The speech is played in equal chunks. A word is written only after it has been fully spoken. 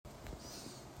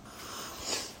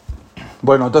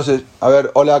Bueno, entonces, a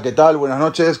ver, hola, ¿qué tal? Buenas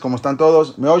noches, ¿cómo están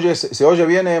todos? ¿Me oyes? ¿Se oye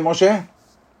bien, Moshe?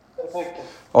 Perfecto.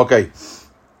 Ok,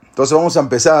 entonces vamos a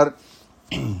empezar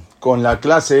con la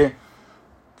clase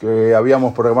que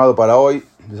habíamos programado para hoy.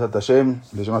 Es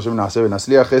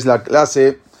la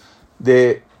clase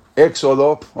de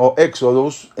Éxodo o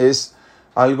Exodus. Es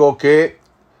algo que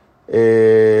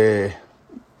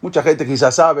mucha gente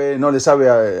quizás sabe, no le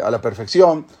sabe a la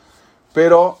perfección,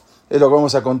 pero es lo que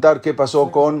vamos a contar, qué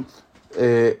pasó con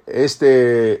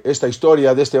esta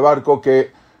historia de este barco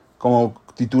que, como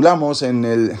titulamos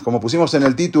como pusimos en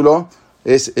el título,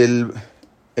 es el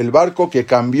barco que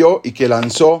cambió y que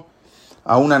lanzó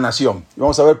a una nación. Y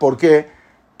vamos a ver por qué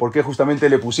justamente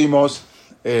le pusimos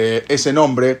ese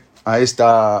nombre a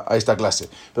esta clase.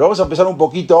 Pero vamos a empezar un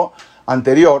poquito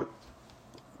anterior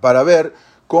para ver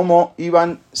cómo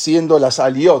iban siendo las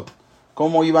aliot,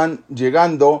 cómo iban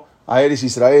llegando a Eretz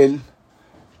Israel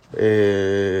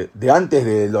de antes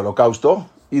del holocausto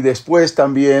y después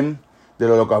también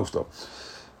del holocausto.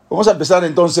 Vamos a empezar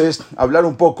entonces a hablar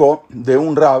un poco de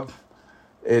un rab,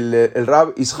 el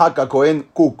rab Ishaq Cohen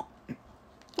Cook.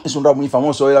 Es un rab muy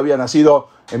famoso, él había nacido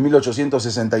en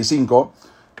 1865.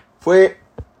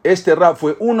 Este rab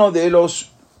fue uno de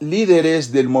los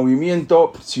líderes del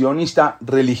movimiento sionista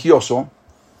religioso,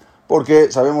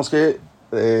 porque sabemos que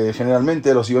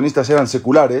generalmente los sionistas eran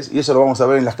seculares, y eso lo vamos a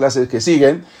ver en las clases que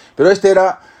siguen, pero este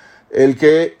era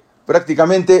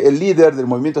prácticamente el líder del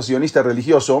movimiento sionista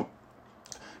religioso,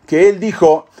 que él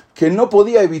dijo que no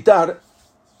podía evitar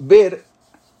ver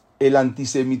el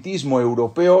antisemitismo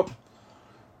europeo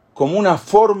como una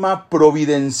forma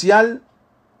providencial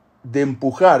de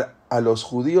empujar a los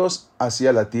judíos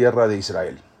hacia la tierra de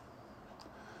Israel.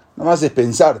 Nada más de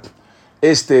pensar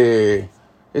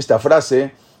esta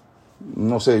frase,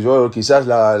 no sé, yo quizás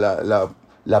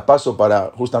la paso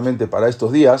justamente para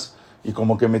estos días y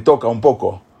como que me toca un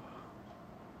poco.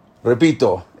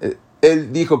 Repito,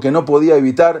 él dijo que no podía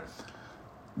evitar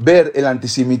ver el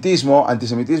antisemitismo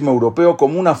europeo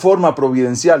como una forma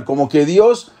providencial, como que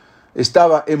Dios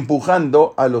estaba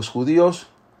empujando a los judíos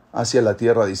hacia la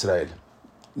tierra de Israel.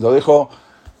 Lo dejo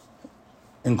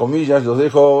en comillas,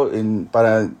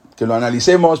 para que lo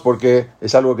analicemos porque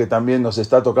es algo que también nos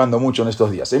está tocando mucho en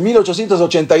estos días. En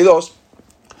 1882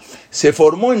 se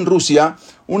formó en Rusia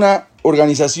una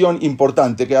organización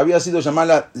importante que había sido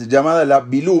llamada la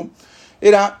Bilú.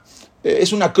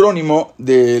 Es un acrónimo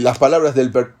de las palabras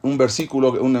un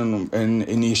versículo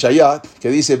en Ishayá que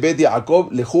dice Bet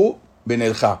Yaakov Lehu Ben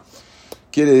Elja.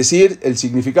 Quiere decir, el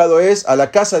significado es: a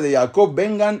la casa de Jacob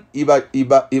vengan y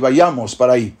vayamos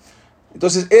para ahí.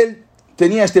 Entonces él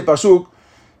tenía este pasuk,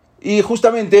 y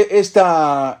justamente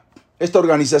esta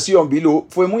organización Bilú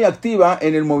fue muy activa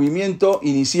en el movimiento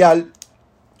inicial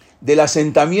del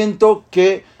asentamiento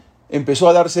que empezó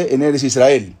a darse en Eretz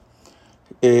Israel.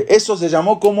 Eso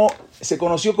se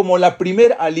conoció como la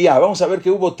primer aliyá. Vamos a ver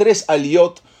que hubo 3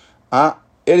 aliyot a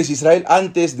Eretz Israel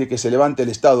antes de que se levante el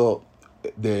Estado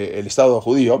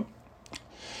judío.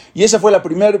 Y esa fue la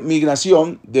primera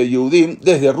migración de Yehudim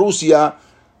desde Rusia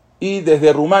y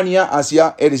desde Rumania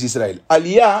hacia Eretz Israel.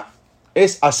 Aliyá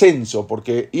es ascenso,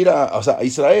 porque a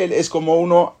Israel es como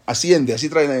uno asciende, así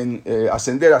trae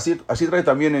ascender, así trae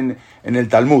también en el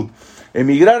Talmud.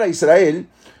 Emigrar a Israel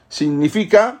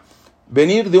significa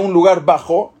venir de un lugar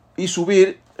bajo y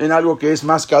subir en algo que es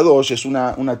más kadosh, es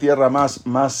una tierra más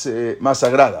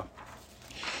sagrada.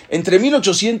 Entre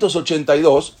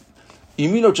 1882 y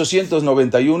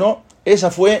 1891,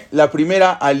 esa fue la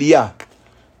primera aliyá.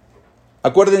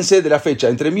 Acuérdense de la fecha,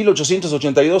 entre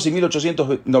 1882 y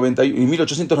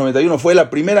 1891 fue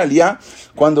la primera aliyá,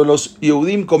 cuando los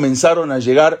Yehudim comenzaron a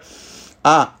llegar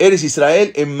a Eretz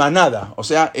Israel en manada, o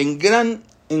sea, en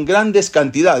grandes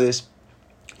cantidades.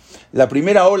 La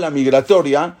primera ola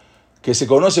migratoria, que se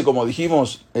conoce como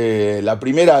dijimos la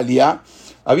primera aliyá,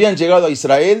 habían llegado a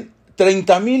Israel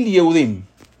 30.000 Yehudim.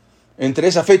 Entre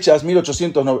esas fechas,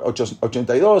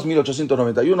 1882,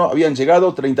 1891, habían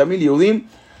llegado 30.000 Yehudim,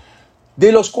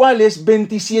 de los cuales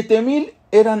 27.000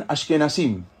 eran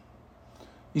Ashkenazim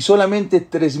y solamente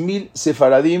 3.000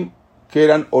 Sefaradim, que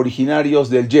eran originarios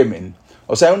del Yemen.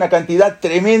 O sea, una cantidad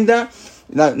tremenda,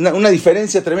 una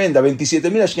diferencia tremenda.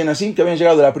 27.000 Ashkenazim que habían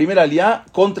llegado de la primera aliyá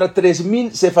contra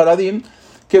 3.000 Sefaradim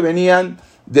que venían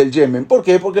del Yemen. ¿Por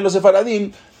qué? Porque los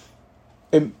Sefaradim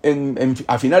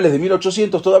a finales de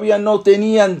 1800 todavía no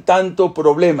tenían tanto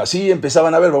problema. Sí,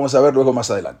 empezaban a ver, vamos a ver luego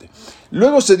más adelante.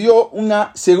 Luego se dio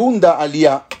una segunda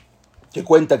aliyá, que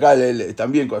cuenta acá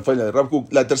también fue la de Rav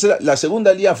Kook. La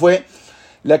segunda aliyá fue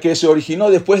la que se originó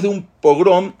después de un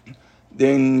pogrom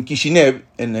en Kishinev,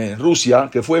 en Rusia,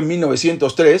 que fue en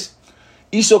 1903,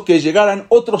 hizo que llegaran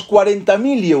otros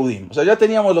 40.000 Yehudim. O sea, ya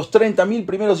teníamos los 30.000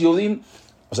 primeros Yehudim.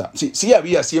 O sea, sí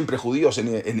había siempre judíos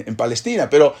en Palestina,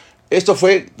 pero esto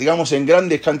fue, digamos, en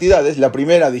grandes cantidades. La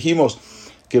primera dijimos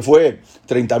que fue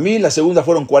 30.000, la segunda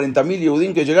fueron 40.000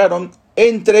 Yehudim que llegaron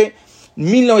entre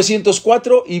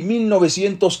 1904 y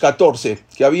 1914,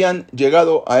 que habían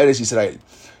llegado a Eretz Israel.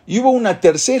 Y hubo una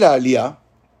tercera aliyá,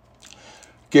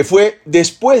 que fue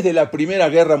después de la Primera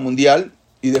Guerra Mundial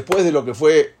y después de lo que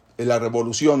fue la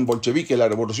revolución bolchevique, la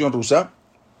revolución rusa.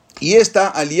 Y esta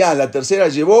aliyá, la tercera,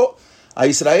 llevó a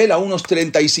Israel a unos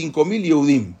 35.000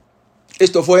 Yehudim.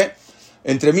 Esto fue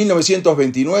entre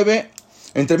 1919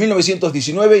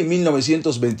 y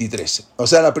 1923. O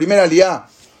sea, la primera aliyá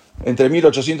entre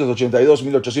 1882 y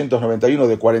 1891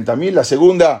 de 40.000, la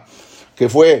segunda que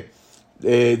fue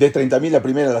de 30.000 la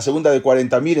primera, la segunda de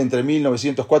 40.000 entre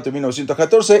 1904 y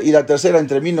 1914, y la tercera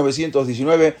entre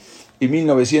 1919 y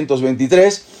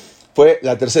 1923 fue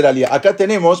la tercera aliyá. Acá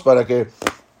tenemos, para que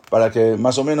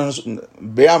más o menos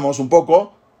veamos un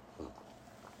poco,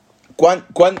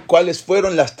 cuáles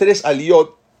fueron las tres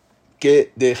aliyot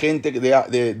de gente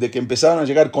de que empezaron a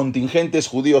llegar contingentes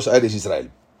judíos a Eretz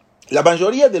Israel. La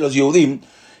mayoría de los Yehudim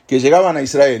que llegaban a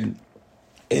Israel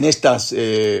en estas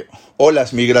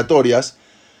olas migratorias,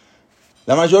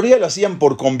 la mayoría lo hacían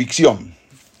por convicción.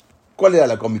 ¿Cuál era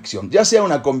la convicción? Ya sea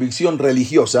una convicción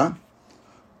religiosa,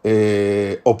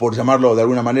 o por llamarlo de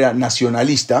alguna manera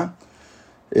nacionalista.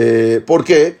 ¿Por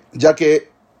qué? Ya que,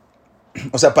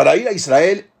 o sea, para ir a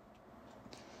Israel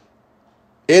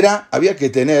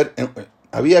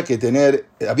había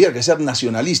que ser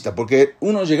nacionalista, porque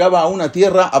uno llegaba a una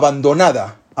tierra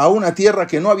abandonada, a una tierra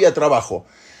que no había trabajo.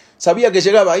 Sabía que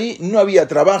llegaba ahí, no había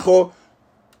trabajo,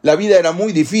 la vida era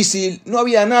muy difícil, no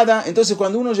había nada. Entonces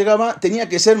cuando uno llegaba tenía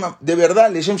que ser de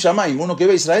verdad Leshem Shamayim. Uno que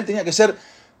iba a Israel tenía que ser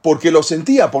porque lo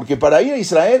sentía, porque para ir a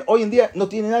Israel hoy en día no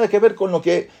tiene nada que ver con lo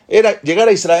que era llegar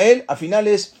a Israel a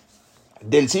finales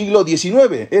del siglo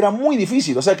XIX. Era muy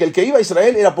difícil, o sea que el que iba a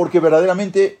Israel era porque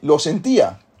verdaderamente lo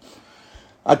sentía.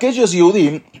 Aquellos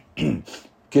Yehudim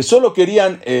que solo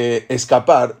querían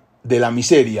escapar de la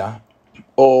miseria,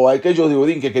 o aquellos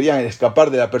Yehudim que querían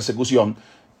escapar de la persecución,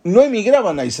 no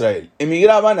emigraban a Israel,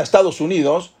 emigraban a Estados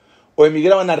Unidos o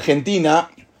emigraban a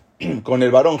Argentina con el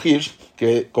barón Hirsch,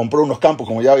 que compró unos campos,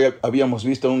 como ya habíamos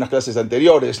visto en unas clases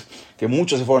anteriores, que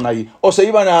muchos se fueron ahí, o se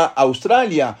iban a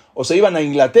Australia, o se iban a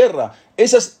Inglaterra.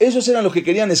 Esos eran los que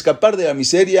querían escapar de la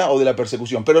miseria o de la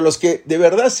persecución, pero los que de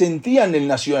verdad sentían el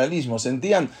nacionalismo,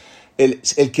 sentían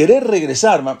el querer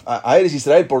regresar a Eretz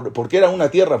Israel porque era una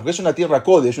tierra, porque es una tierra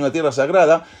Kodesh, una tierra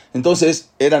sagrada,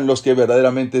 entonces eran los que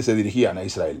verdaderamente se dirigían a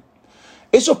Israel.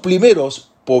 Esos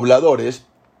primeros pobladores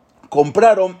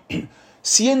compraron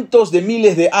cientos de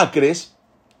miles de acres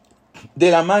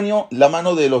de la mano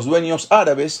de los dueños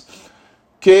árabes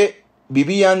que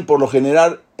vivían por lo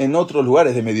general en otros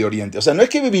lugares de Medio Oriente. O sea, no es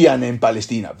que vivían en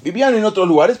Palestina, vivían en otros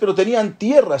lugares, pero tenían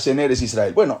tierras en Eretz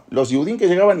Israel. Bueno, los Yehudim que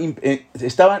llegaban,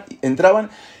 entraban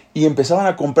y empezaban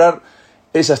a comprar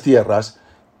esas tierras.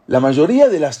 La mayoría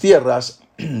de las tierras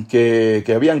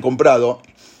que habían comprado,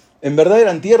 en verdad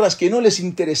eran tierras que no les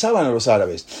interesaban a los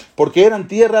árabes, porque eran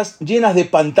tierras llenas de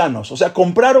pantanos. O sea,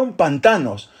 compraron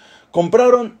pantanos,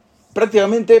 compraron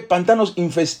prácticamente pantanos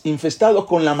infestados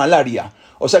con la malaria.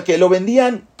 O sea, que lo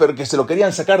vendían, pero que se lo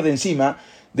querían sacar de encima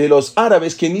de los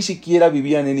árabes que ni siquiera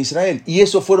vivían en Israel. Y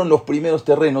esos fueron los primeros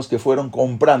terrenos que fueron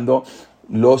comprando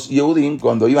los Yehudim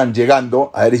cuando iban llegando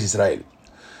a Eretz Israel.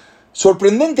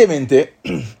 Sorprendentemente,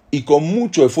 y con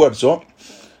mucho esfuerzo,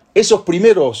 esos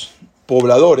primeros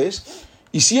pobladores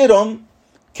hicieron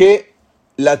que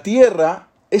la tierra,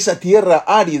 esa tierra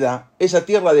árida, esa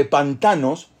tierra de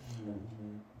pantanos,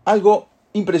 algo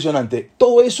impresionante,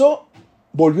 todo eso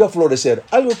volvió a florecer,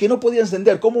 algo que no podían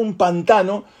entender, como un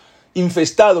pantano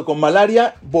infestado con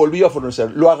malaria volvió a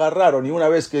florecer. Lo agarraron y una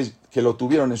vez que lo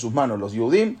tuvieron en sus manos los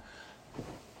Yehudim,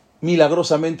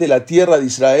 milagrosamente la tierra de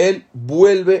Israel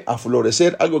vuelve a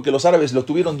florecer, algo que los árabes lo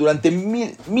tuvieron durante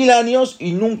mil años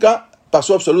y nunca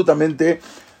pasó absolutamente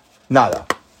nada.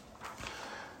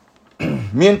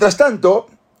 Mientras tanto,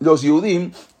 los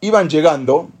Yehudim iban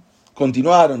llegando,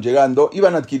 continuaron llegando,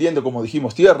 iban adquiriendo, como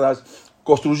dijimos, tierras,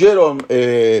 construyeron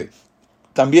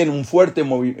también un fuerte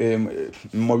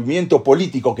movimiento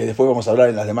político, que después vamos a hablar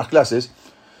en las demás clases,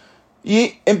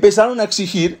 y empezaron a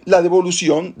exigir la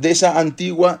devolución de esa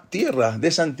antigua tierra, de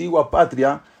esa antigua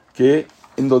patria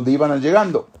en donde iban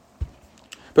llegando.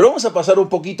 Pero vamos a pasar un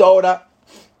poquito ahora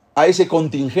a ese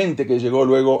contingente que llegó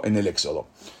luego en el Éxodo.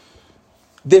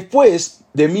 Después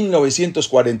de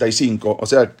 1945, o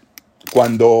sea,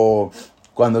 cuando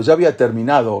ya había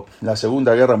terminado la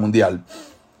Segunda Guerra Mundial,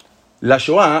 la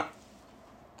Shoah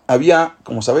había,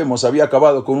 como sabemos, había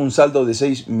acabado con un saldo de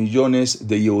 6 millones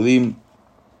de Yehudim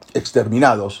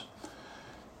exterminados.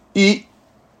 Y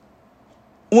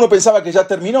uno pensaba que ya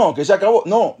terminó, que ya acabó.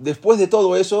 No, después de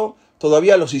todo eso,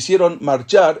 todavía los hicieron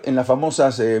marchar en las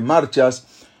famosas marchas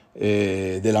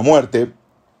de la muerte.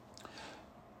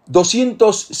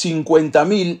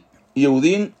 250.000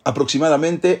 Yehudim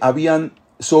aproximadamente habían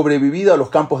sobrevivido a los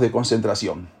campos de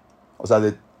concentración. O sea,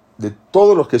 de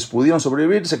todos los que pudieron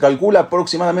sobrevivir, se calcula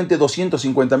aproximadamente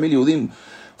 250.000 Yehudim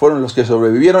fueron los que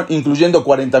sobrevivieron, incluyendo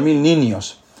 40.000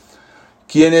 niños,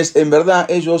 quienes en verdad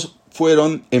ellos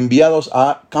fueron enviados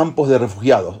a campos de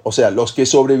refugiados. O sea, los que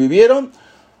sobrevivieron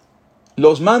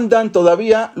los mandan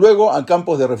todavía luego a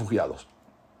campos de refugiados.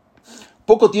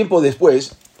 Poco tiempo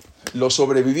después, los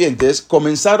sobrevivientes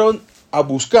comenzaron a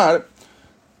buscar,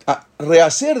 a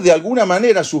rehacer de alguna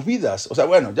manera sus vidas. O sea,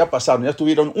 bueno, ya pasaron, ya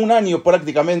estuvieron un año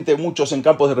prácticamente, muchos en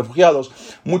campos de refugiados,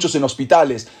 muchos en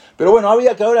hospitales. Pero bueno,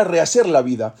 había que ahora rehacer la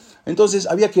vida. Entonces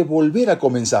había que volver a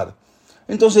comenzar.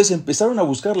 Entonces empezaron a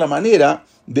buscar la manera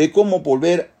de cómo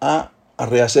volver a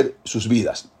rehacer sus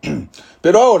vidas.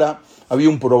 Pero ahora había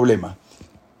un problema.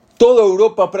 Toda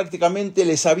Europa prácticamente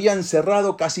les habían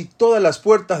cerrado casi todas las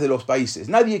puertas de los países.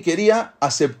 Nadie quería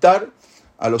aceptar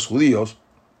a los judíos,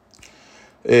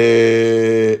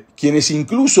 quienes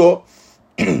incluso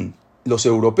los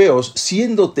europeos,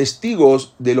 siendo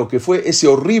testigos de lo que fue ese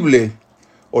horrible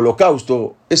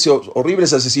holocausto, esos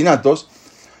horribles asesinatos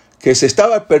que se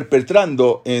estaba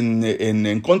perpetrando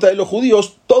en contra de los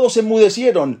judíos, todos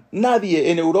enmudecieron.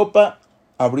 Nadie en Europa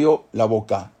abrió la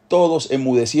boca. Todos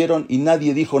enmudecieron y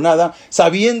nadie dijo nada,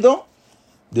 sabiendo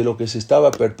de lo que se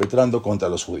estaba perpetrando contra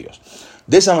los judíos.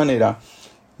 De esa manera,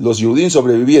 los Yehudim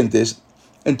sobrevivientes,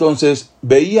 entonces,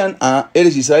 veían a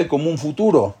Eretz Israel como un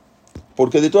futuro,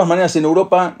 porque de todas maneras en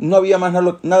Europa no había más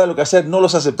nada lo que hacer, no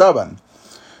los aceptaban.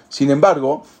 Sin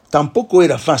embargo, tampoco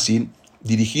era fácil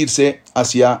dirigirse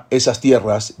hacia esas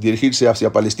tierras, dirigirse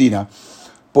hacia Palestina.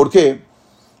 ¿Por qué?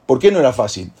 ¿Por qué no era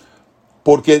fácil?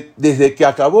 Porque desde que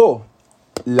acabó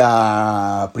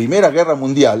la Primera Guerra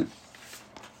Mundial,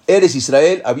 Eretz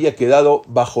Israel había quedado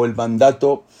bajo el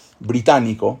mandato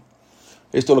británico.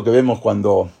 Esto es lo que vemos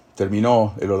cuando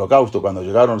terminó el Holocausto, cuando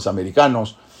llegaron los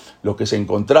americanos, lo que se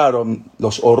encontraron,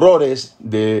 los horrores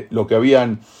de lo que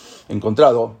habían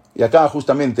encontrado. Y acá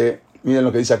justamente, miren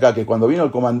lo que dice acá, que cuando vino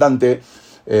el comandante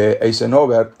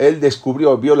Eisenhower, él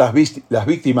descubrió, vio las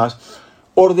víctimas,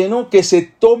 ordenó que se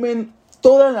tomen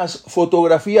todas las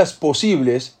fotografías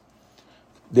posibles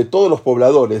de todos los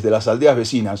pobladores de las aldeas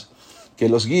vecinas, que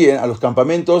los guíen a los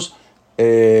campamentos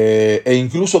e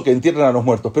incluso que entierren a los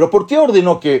muertos. ¿Pero por qué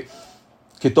ordenó que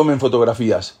tomen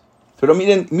fotografías? Pero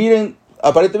miren,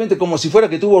 aparentemente como si fuera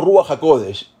que tuvo Ruach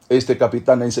HaKodesh, este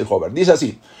capitán Eisenhower. Dice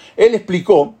así, él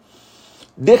explicó: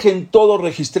 dejen todo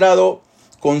registrado,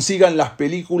 consigan las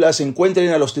películas, encuentren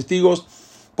a los testigos,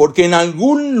 porque en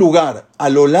algún lugar a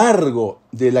lo largo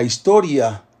de la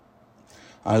historia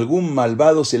algún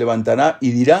malvado se levantará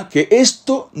y dirá que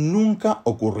esto nunca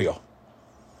ocurrió.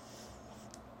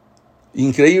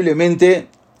 Increíblemente,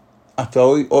 hasta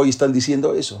hoy están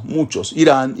diciendo eso. Muchos,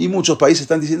 Irán y muchos países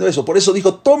están diciendo eso. Por eso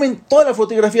dijo, tomen todas las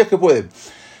fotografías que pueden.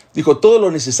 Dijo, todo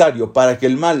lo necesario para que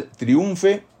el mal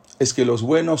triunfe es que los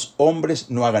buenos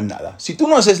hombres no hagan nada. Si tú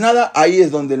no haces nada, ahí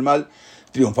es donde el mal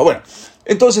triunfa. Bueno,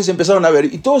 entonces empezaron a ver,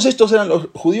 y todos estos eran los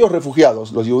judíos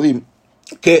refugiados, los Yehudim,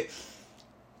 que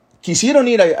quisieron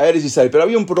ir a Eretz Israel, pero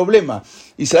había un problema.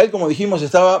 Israel, como dijimos,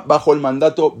 estaba bajo el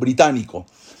mandato británico.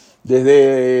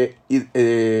 Desde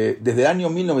el año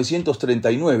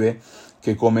 1939,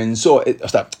 que comenzó,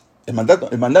 hasta el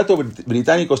mandato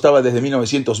británico estaba desde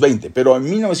 1920, pero en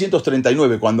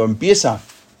 1939, cuando empieza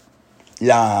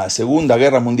la Segunda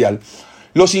Guerra Mundial,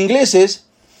 los ingleses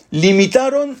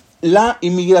limitaron la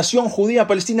inmigración judía a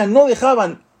Palestina, no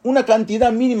dejaban una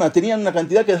cantidad mínima, tenían una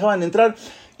cantidad que dejaban entrar,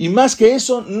 y más que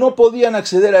eso no podían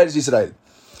acceder a Eretz Israel.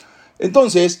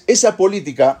 Entonces, esa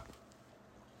política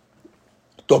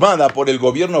tomada por el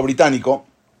gobierno británico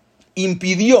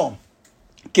impidió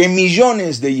que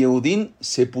millones de Yehudim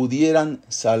se pudieran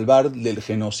salvar del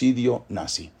genocidio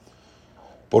nazi.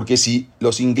 Porque si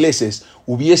los ingleses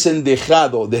hubiesen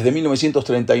dejado desde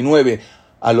 1939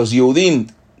 a los Yehudim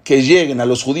que lleguen, a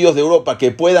los judíos de Europa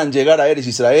que puedan llegar a Eretz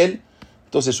Israel,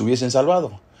 entonces se hubiesen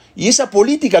salvado. Y esa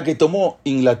política que tomó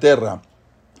Inglaterra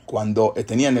cuando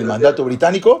tenían el mandato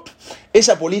británico,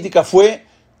 esa política fue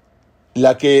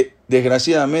la que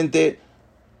desgraciadamente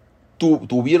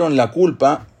tuvieron la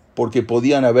culpa, porque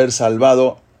podían haber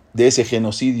salvado de ese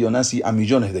genocidio nazi a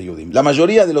millones de Yehudim. La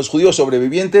mayoría de los judíos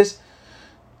sobrevivientes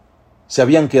se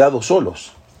habían quedado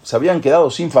solos, se habían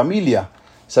quedado sin familia,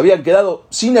 se habían quedado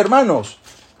sin hermanos.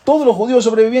 Todos los judíos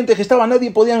sobrevivientes que estaban, nadie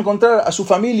podía encontrar a su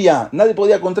familia, nadie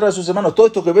podía encontrar a sus hermanos. Todo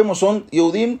esto que vemos son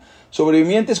Yehudim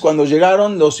sobrevivientes cuando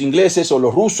llegaron los ingleses o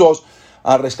los rusos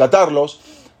a rescatarlos.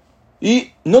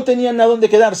 Y no tenían a dónde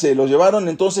quedarse. Los llevaron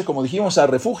entonces, como dijimos, a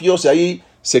refugios y ahí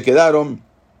se quedaron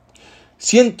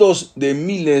cientos de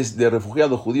miles de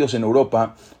refugiados judíos en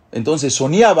Europa. Entonces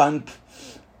soñaban,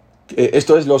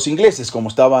 esto es los ingleses como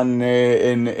estaban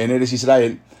en Eretz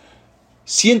Israel,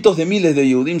 cientos de miles de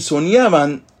Yehudim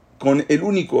soñaban con el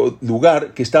único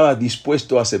lugar que estaba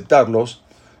dispuesto a aceptarlos,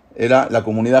 era la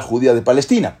comunidad judía de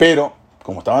Palestina. Pero,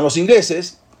 como estaban los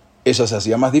ingleses, eso se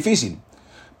hacía más difícil.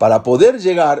 Para poder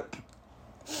llegar,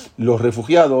 los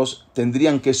refugiados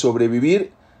tendrían que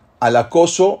sobrevivir al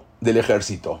acoso del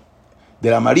ejército,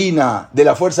 de la marina, de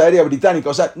la Fuerza Aérea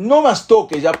Británica. O sea, no bastó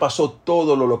que ya pasó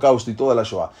todo el holocausto y toda la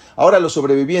Shoah. Ahora los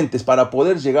sobrevivientes, para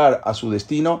poder llegar a su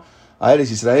destino, a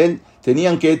Eretz Israel,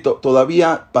 tenían que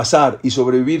todavía pasar y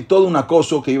sobrevivir todo un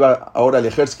acoso que iba ahora el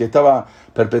ejército, que estaba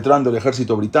perpetrando el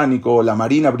ejército británico, la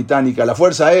marina británica, la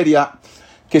Fuerza Aérea,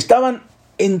 que estaban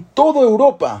en toda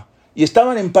Europa y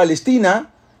estaban en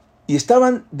Palestina y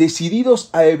estaban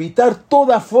decididos a evitar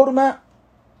toda forma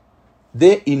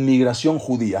de inmigración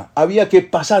judía. Había que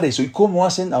pasar eso. ¿Y cómo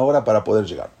hacen ahora para poder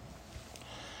llegar?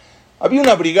 Había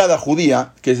una brigada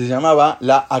judía que se llamaba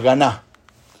la Haganá.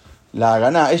 La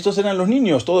Haganá, estos eran los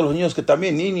niños, todos los niños que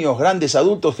también, niños, grandes,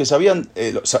 adultos, que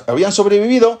habían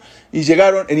sobrevivido y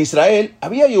llegaron en Israel.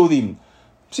 Había Yehudim.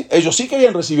 Sí, ellos sí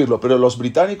querían recibirlo, pero los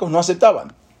británicos no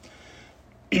aceptaban.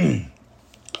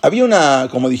 Había una,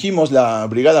 como dijimos, la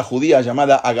brigada judía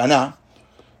llamada Haganá.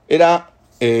 Era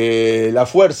la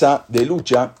fuerza de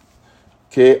lucha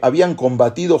que habían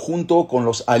combatido junto con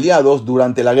los aliados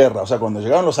durante la guerra. O sea, cuando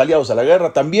llegaron los aliados a la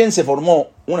guerra, también se formó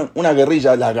una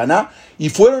guerrilla, la Haganá, y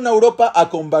fueron a Europa a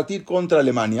combatir contra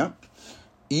Alemania.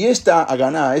 Y esta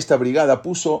Haganá, esta brigada,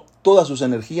 puso todas sus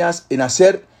energías en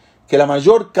hacer que la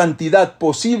mayor cantidad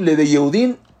posible de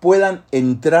Yehudim puedan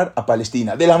entrar a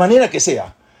Palestina, de la manera que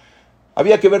sea.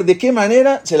 Había que ver de qué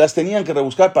manera se las tenían que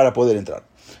rebuscar para poder entrar.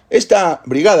 Esta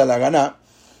brigada, la Haganá,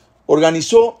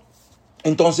 organizó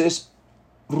entonces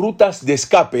rutas de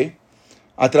escape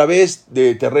a través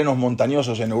de terrenos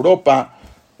montañosos en Europa,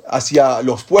 hacia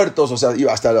los puertos, o sea,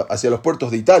 iba hacia los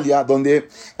puertos de Italia, donde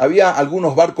había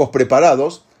algunos barcos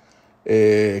preparados,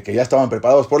 que ya estaban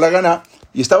preparados por la Haganá,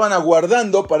 y estaban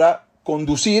aguardando para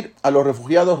conducir a los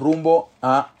refugiados rumbo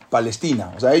a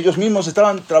Palestina. O sea, ellos mismos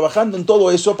estaban trabajando en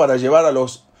todo eso para llevar a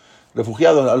los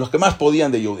refugiados, a los que más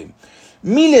podían de Yehudim.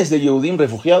 Miles de Yehudim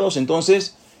refugiados,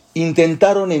 entonces,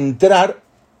 intentaron entrar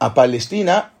a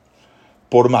Palestina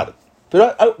por mar.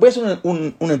 Pero voy a hacer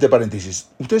un entre paréntesis.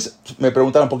 Ustedes me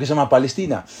preguntaron por qué se llama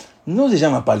Palestina. No se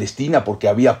llama Palestina porque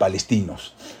había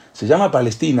palestinos. Se llama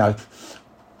Palestina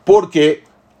porque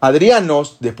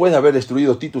Adrianos, después de haber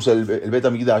destruido Titus el Bet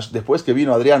Hamikdash, después que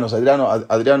vino Adriano,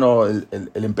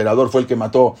 el emperador, fue el que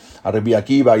mató a Rabbi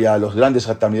Akiva y a los grandes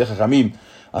Talmidei Jajamim,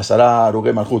 a Sarah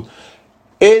Arugé Malhut.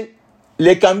 Él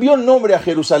le cambió el nombre a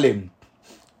Jerusalén.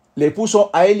 Le puso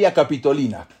Aelia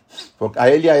Capitolina, porque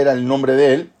Aelia era el nombre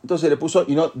de él, entonces le puso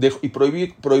y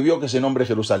prohibió que se nombre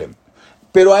Jerusalén.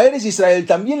 Pero a Eretz Israel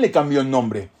también le cambió el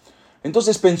nombre.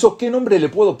 Entonces pensó, ¿qué nombre le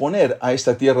puedo poner a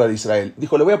esta tierra de Israel?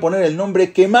 Dijo, le voy a poner el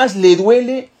nombre que más le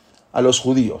duele a los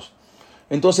judíos.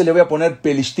 Entonces le voy a poner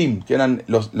Pelishtim, que eran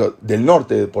los del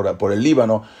norte, por el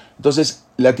Líbano. Entonces,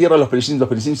 la tierra de los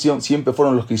Pelishtim siempre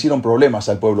fueron los que hicieron problemas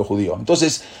al pueblo judío.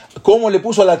 Entonces, ¿cómo le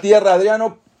puso a la tierra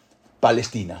Adriano?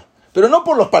 Palestina. Pero no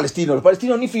por los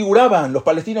palestinos ni figuraban, los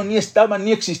palestinos ni estaban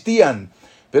ni existían.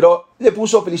 Pero le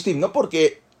puso Pelishtim, no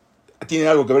porque tiene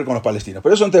algo que ver con los palestinos.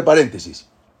 Pero eso entre paréntesis.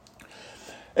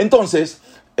 Entonces,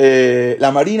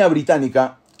 la Marina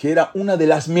Británica, que era una de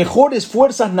las mejores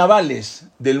fuerzas navales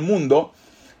del mundo,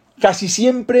 casi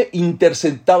siempre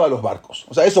interceptaba los barcos.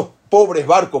 O sea, esos pobres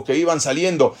barcos que iban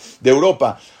saliendo de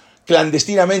Europa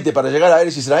clandestinamente para llegar a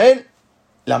Eretz Israel,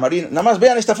 la Marina, nada más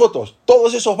vean estas fotos,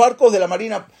 todos esos barcos de la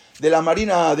Marina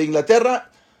de Inglaterra,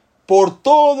 por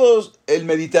todo el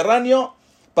Mediterráneo,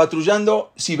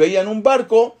 patrullando. Si veían un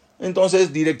barco,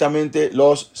 entonces directamente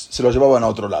se los llevaban a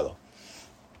otro lado.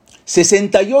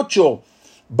 68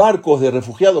 barcos de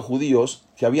refugiados judíos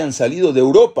que habían salido de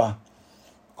Europa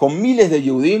con miles de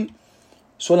Yehudim,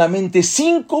 solamente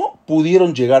 5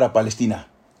 pudieron llegar a Palestina.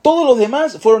 Todos los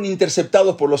demás fueron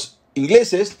interceptados por los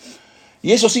ingleses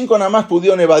y esos 5 nada más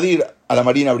pudieron evadir a la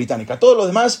Marina Británica. Todos los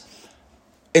demás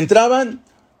entraban,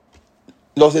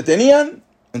 los detenían,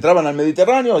 entraban al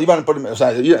Mediterráneo,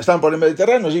 estaban por el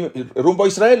Mediterráneo, rumbo a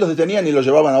Israel, los detenían y los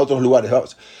llevaban a otros lugares.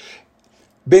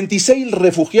 26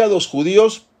 refugiados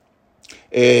judíos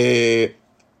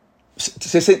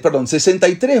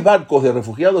 63 barcos de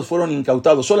refugiados fueron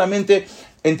incautados. Solamente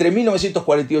entre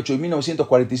 1948 y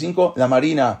 1945 la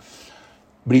Marina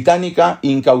británica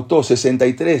incautó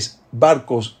 63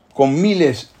 barcos con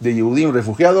miles de Yehudim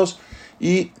refugiados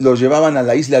y los llevaban a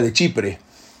la isla de Chipre.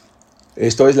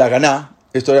 Esto es la Ganá,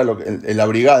 esto era la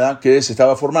brigada que se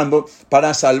estaba formando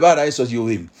para salvar a esos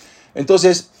Yehudim.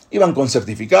 Entonces iban con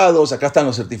certificados, acá están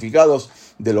los certificados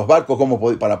de los barcos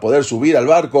para poder subir al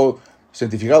barco,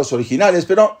 certificados originales,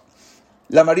 pero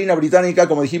la Marina británica,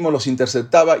 como dijimos, los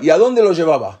interceptaba. ¿Y a dónde los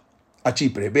llevaba? A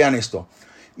Chipre. Vean esto.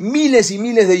 Miles y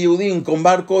miles de Yehudim con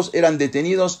barcos eran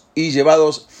detenidos y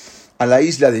llevados a la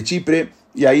isla de Chipre,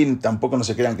 y ahí tampoco no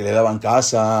se crean que le daban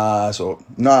casas o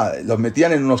nada, los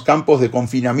metían en unos campos de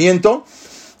confinamiento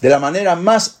de la manera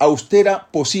más austera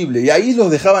posible, y ahí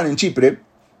los dejaban en Chipre.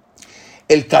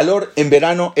 El calor en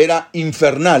verano era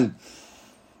infernal,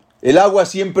 el agua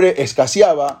siempre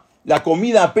escaseaba, la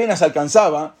comida apenas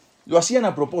alcanzaba. Lo hacían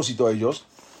a propósito ellos,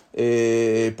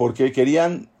 porque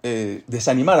querían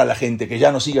desanimar a la gente, que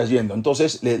ya no siga yendo.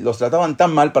 Entonces los trataban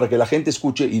tan mal para que la gente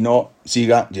escuche y no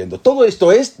siga yendo. Todo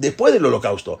esto es después del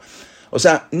Holocausto. O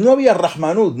sea, no había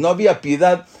rahmanut, no había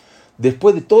piedad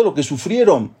después de todo lo que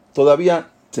sufrieron, todavía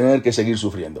tener que seguir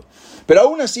sufriendo. Pero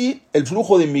aún así, el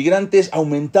flujo de inmigrantes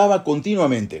aumentaba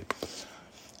continuamente.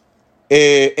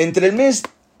 Entre el mes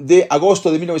de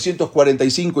agosto de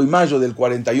 1945 y mayo del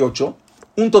 48,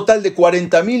 un total de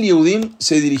 40.000 Yehudim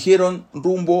se dirigieron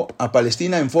rumbo a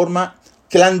Palestina en forma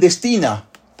clandestina.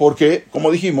 ¿Por qué?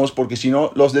 Como dijimos, porque si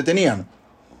no los detenían.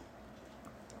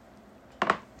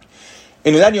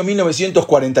 En el año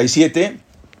 1947,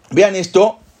 vean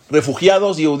esto,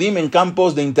 refugiados Yehudim en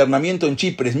campos de internamiento en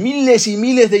Chipre. Miles y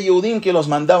miles de Yehudim que los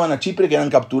mandaban a Chipre, que eran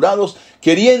capturados,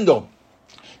 queriendo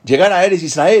llegar a Eretz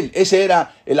Israel. Ese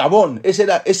era el abón, ese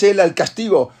era el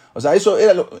castigo. O sea, eso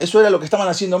era lo que estaban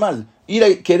haciendo mal. Ir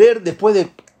a querer, después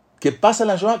de que pasa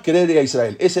la Shoah, querer ir a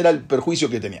Israel. Ese era el perjuicio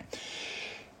que tenían.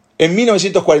 En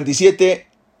 1947,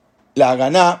 la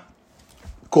Ganá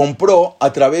compró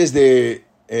a través de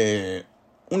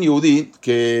un yudí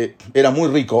que era muy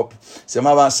rico, se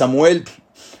llamaba Samuel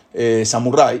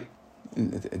Samurai,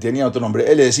 tenía otro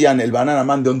nombre. Él le decían el Banana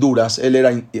Man de Honduras. Él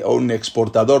era un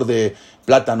exportador de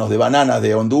plátanos, de bananas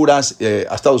de Honduras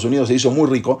a Estados Unidos, se hizo muy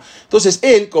rico. Entonces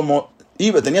él, como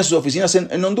tenía sus oficinas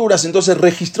en Honduras, entonces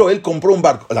él compró un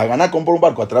barco, la Ganá compró un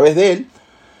barco a través de él,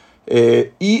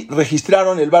 y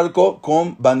registraron el barco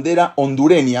con bandera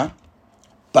hondureña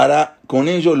para con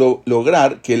ello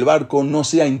lograr que el barco no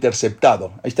sea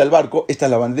interceptado. Ahí está el barco, esta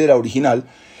es la bandera original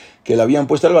que le habían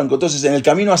puesto al barco. Entonces en el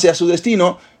camino hacia su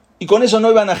destino, y con eso no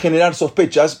iban a generar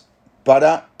sospechas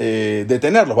para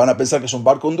detenerlos. Van a pensar que es un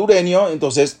barco hondureño,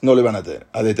 entonces no le van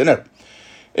a detener.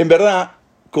 En verdad,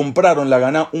 compraron la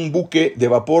Ganá un buque de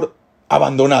vapor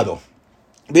abandonado.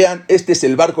 Vean, este es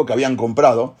el barco que habían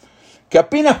comprado, que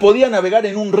apenas podía navegar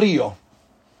en un río,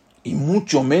 y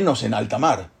mucho menos en alta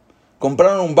mar.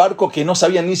 Compraron un barco que no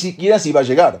sabían ni siquiera si iba a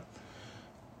llegar.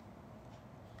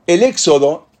 El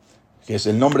Éxodo, que es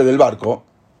el nombre del barco,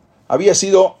 había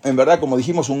sido, en verdad, como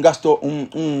dijimos, un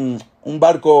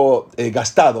barco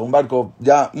gastado, un barco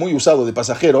ya muy usado de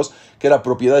pasajeros, que era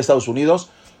propiedad de Estados Unidos,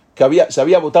 que se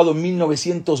había botado en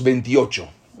 1928.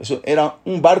 Eso era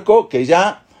un barco que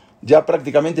ya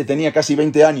prácticamente tenía casi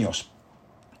 20 años.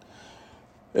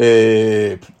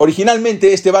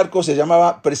 Originalmente este barco se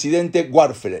llamaba Presidente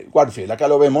Warfield, acá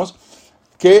lo vemos,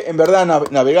 que en verdad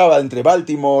navegaba entre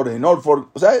Baltimore, Norfolk,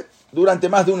 o sea, durante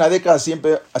más de una década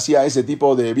siempre hacía ese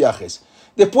tipo de viajes.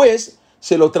 Después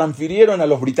se lo transfirieron a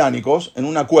los británicos en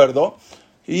un acuerdo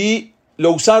y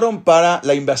lo usaron para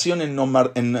la invasión en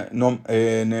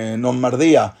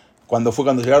Normandía, cuando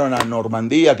llegaron a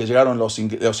Normandía, que llegaron los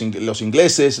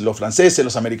ingleses, los franceses,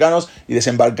 los americanos, y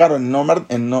desembarcaron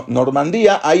en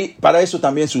Normandía. Ahí para eso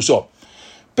también se usó.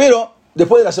 Pero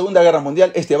después de la Segunda Guerra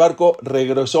Mundial, este barco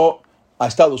regresó a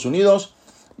Estados Unidos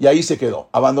y ahí se quedó,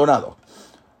 abandonado.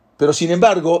 Pero sin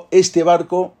embargo, este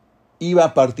barco iba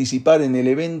a participar en el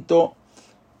evento,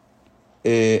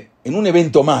 en un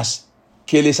evento más,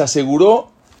 que les aseguró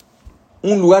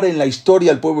un lugar en la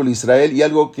historia al pueblo de Israel y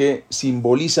algo que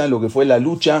simboliza lo que fue la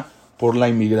lucha por la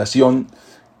inmigración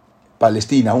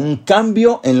palestina. Un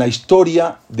cambio en la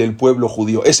historia del pueblo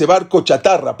judío. Ese barco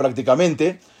chatarra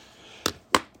prácticamente,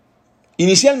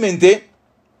 inicialmente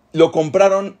lo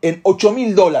compraron en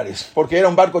 $8,000, porque era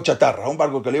un barco chatarra, un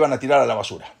barco que lo iban a tirar a la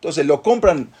basura. Entonces lo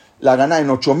compran la Ganá en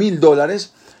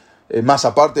 $8,000, más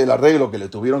aparte del arreglo que le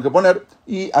tuvieron que poner,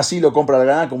 y así lo compra la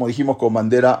Ganá, como dijimos, con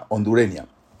bandera hondureña.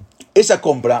 Esa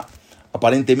compra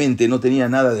aparentemente no tenía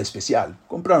nada de especial.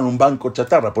 Compraron un barco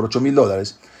chatarra por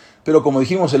 $8,000. pero como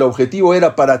dijimos, el objetivo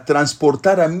era para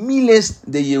transportar a miles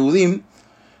de Yehudim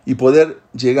y poder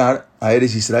llegar a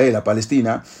Eretz Israel, a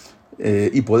Palestina,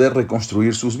 y poder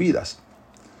reconstruir sus vidas.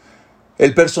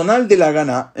 El personal de la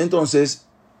Haganah, entonces,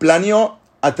 planeó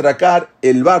atracar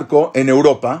el barco en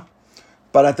Europa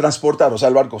para transportar, o sea,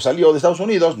 el barco salió de Estados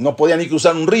Unidos, no podía ni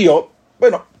cruzar un río,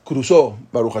 bueno, cruzó,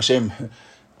 Baruch Hashem,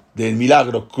 del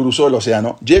milagro, cruzó el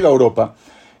océano, llega a Europa,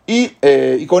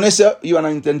 y con eso iban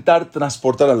a intentar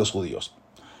transportar a los judíos.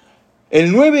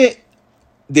 El 9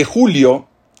 de julio,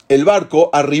 el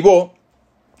barco arribó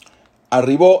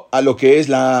a lo que es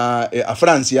a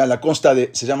Francia,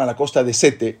 se llama la costa de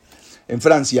Sète, en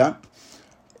Francia,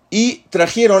 y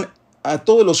trajeron a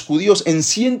todos los judíos en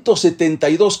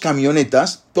 172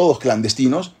 camionetas, todos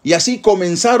clandestinos, y así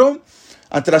comenzaron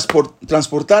a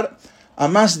transportar a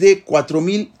más de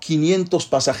 4.500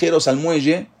 pasajeros al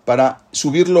muelle para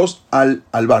subirlos al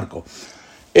barco.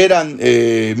 Eran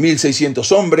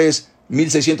 1.600 hombres,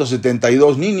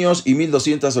 1.672 niños y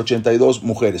 1.282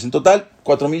 mujeres. En total,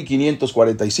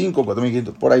 4.545,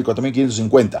 4.500, por ahí,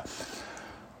 4.550.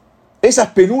 Esas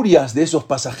penurias de esos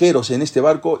pasajeros en este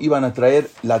barco iban a atraer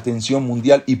la atención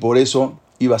mundial y por eso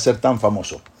iba a ser tan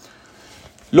famoso.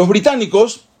 Los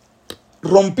británicos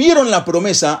rompieron la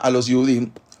promesa a los Yehudim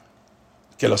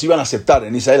que los iban a aceptar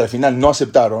en Israel. Al final no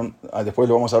aceptaron. Después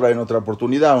lo vamos a hablar en otra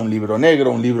oportunidad. Un libro negro,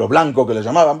 un libro blanco que le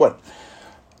llamaban. Bueno,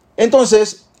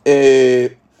 entonces,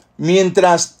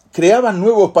 mientras creaban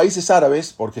nuevos países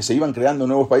árabes, porque se iban creando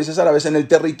nuevos países árabes, en el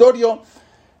territorio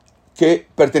que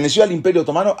perteneció al Imperio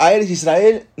Otomano, a Eretz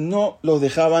Israel no los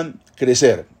dejaban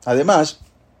crecer. Además,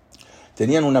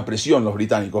 tenían una presión los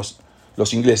británicos,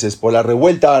 los ingleses, por la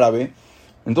revuelta árabe.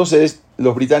 Entonces,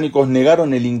 los británicos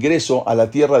negaron el ingreso a la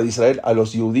tierra de Israel a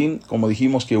los Yehudim, como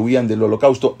dijimos, que huían del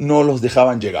holocausto, no los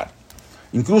dejaban llegar.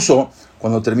 Incluso,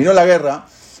 cuando terminó la guerra,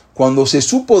 cuando se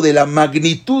supo de la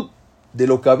magnitud de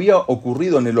lo que había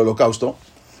ocurrido en el holocausto,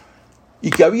 y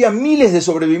que había miles de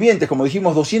sobrevivientes, como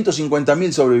dijimos,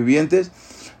 250.000 sobrevivientes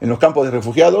en los campos de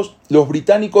refugiados, los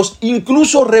británicos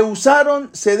incluso rehusaron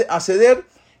a ceder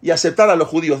y aceptar a los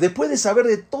judíos. Después de saber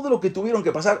de todo lo que tuvieron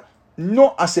que pasar,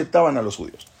 no aceptaban a los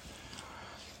judíos.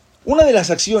 Una de las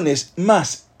acciones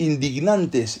más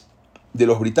indignantes de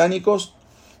los británicos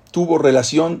tuvo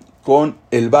relación con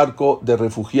el barco de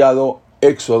refugiado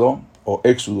Éxodo, o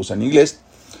Exodus en inglés,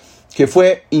 que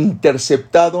fue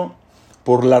interceptado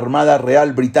por la Armada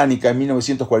Real Británica en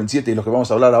 1947, y lo que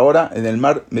vamos a hablar ahora, en el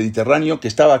mar Mediterráneo, que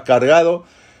estaba cargado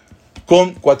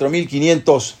con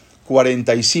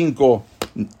 4.545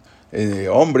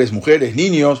 hombres, mujeres,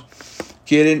 niños,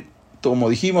 que como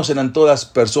dijimos, eran todas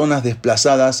personas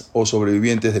desplazadas o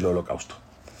sobrevivientes del holocausto.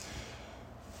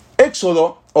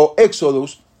 Éxodo o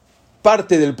Exodus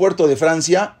parte del puerto de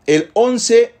Francia el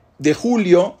 11 de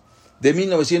julio de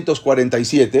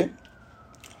 1947.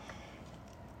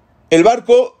 El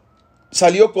barco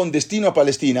salió con destino a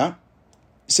Palestina,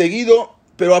 seguido,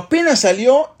 pero apenas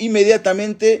salió,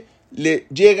 inmediatamente le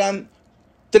llegan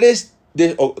tres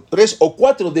o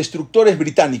cuatro destructores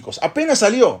británicos. Apenas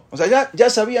salió, o sea, ya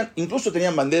sabían, incluso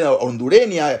tenían bandera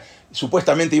hondureña,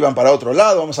 supuestamente iban para otro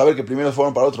lado, vamos a ver que primero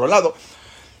fueron para otro lado.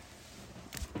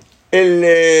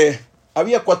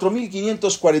 Había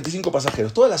 4.545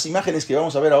 pasajeros. Todas las imágenes que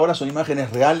vamos a ver ahora son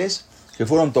imágenes reales que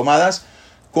fueron tomadas,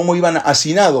 cómo iban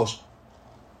hacinados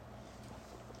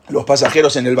los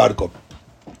pasajeros en el barco.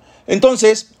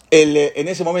 Entonces, en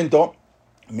ese momento,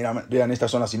 vean,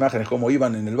 estas son las imágenes, cómo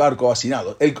iban en el barco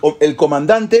hacinados. El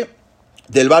comandante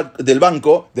del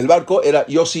barco era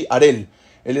Yossi Harel.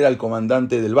 Él era el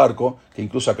comandante del barco, que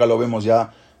incluso acá lo vemos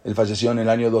ya, él falleció en el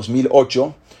año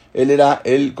 2008. Él era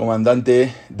el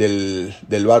comandante del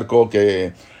barco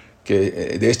de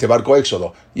este barco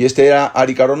Éxodo. Y este era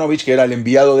Ari Karonovich, que era el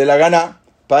enviado de la Haganah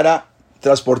para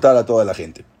transportar a toda la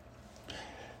gente.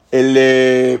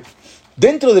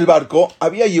 Dentro del barco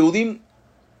había Yehudim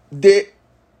de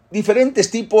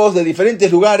diferentes tipos, de diferentes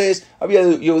lugares. Había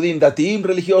Yehudim datiim,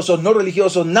 religiosos, no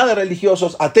religiosos, nada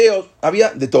religiosos, ateos,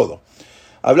 había de todo.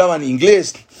 Hablaban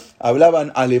inglés,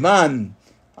 hablaban alemán,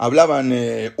 hablaban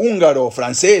húngaro,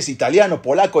 francés, italiano,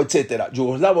 polaco, etc.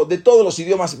 Yugoslavo, de todos los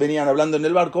idiomas venían hablando en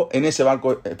el barco, en ese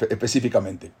barco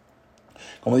específicamente.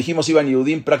 Como dijimos, iban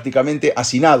Yehudim prácticamente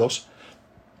hacinados,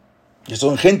 que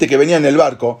son gente que venía en el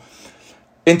barco.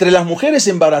 Entre las mujeres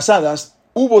embarazadas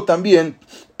hubo también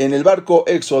en el barco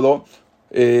Éxodo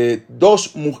 3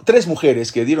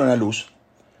 mujeres que dieron a luz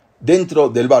dentro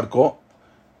del barco.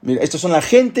 Mira, estos son la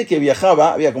gente que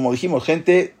viajaba, había, como dijimos,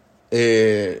 gente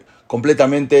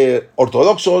completamente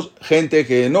ortodoxos, gente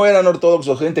que no eran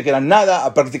ortodoxos, gente que eran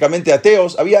nada, prácticamente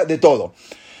ateos, había de todo.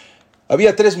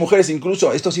 Había 3 mujeres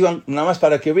incluso, estos iban nada más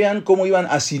para que vean cómo iban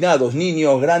hacinados,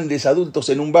 niños, grandes, adultos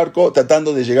en un barco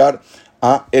tratando de llegar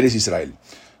a Eretz Israel.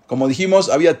 Como dijimos,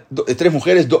 había 3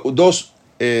 mujeres,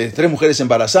 3 mujeres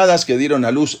embarazadas que dieron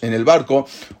a luz en el barco.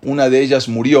 Una de ellas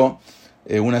murió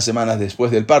unas semanas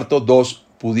después del parto, 2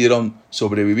 pudieron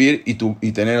sobrevivir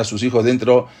y tener a sus hijos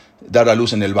dentro, dar a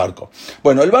luz en el barco.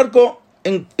 Bueno, el barco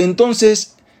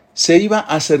entonces se iba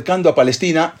acercando a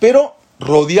Palestina, pero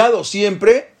rodeado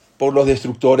siempre por los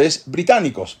destructores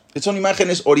británicos. Son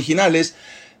imágenes originales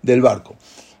del barco.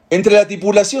 Entre la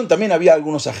tripulación también había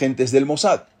algunos agentes del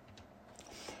Mossad.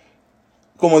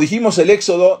 Como dijimos, el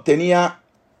Éxodo tenía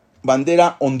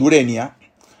bandera hondureña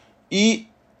y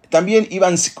también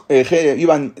iban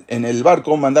en el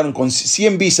barco, mandaron con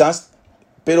 100 visas,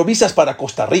 pero visas para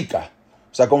Costa Rica.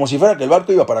 O sea, como si fuera que el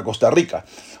barco iba para Costa Rica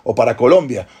o para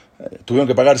Colombia. Tuvieron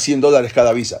que pagar $100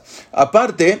 cada visa.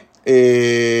 Aparte,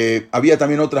 había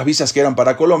también otras visas que eran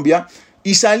para Colombia.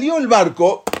 Y salió el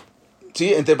barco,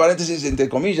 ¿sí?, entre paréntesis, entre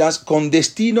comillas, con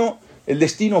destino. El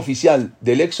destino oficial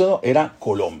del Éxodo era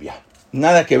Colombia.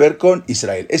 Nada que ver con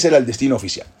Israel. Ese era el destino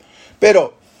oficial.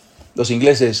 Pero los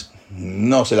ingleses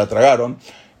no se la tragaron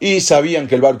y sabían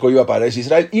que el barco iba para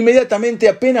Israel. Inmediatamente,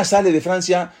 apenas sale de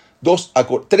Francia,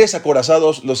 3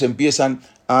 acorazados los empiezan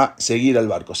a seguir al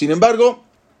barco. Sin embargo,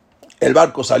 el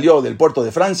barco salió del puerto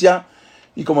de Francia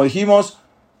y, como dijimos,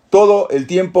 todo el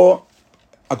tiempo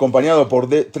acompañado por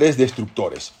 3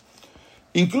 destructores.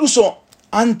 Incluso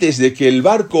antes de que el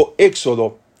barco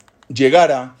Éxodo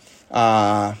llegara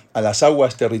a las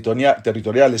aguas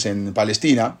territoriales en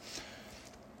Palestina,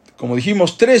 como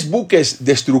dijimos, 3 buques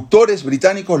destructores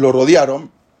británicos lo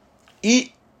rodearon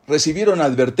y recibieron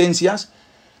advertencias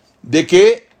de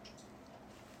que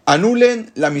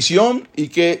anulen la misión y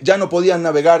que ya no podían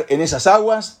navegar en esas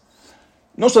aguas.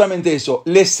 No solamente eso,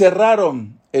 les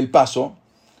cerraron el paso.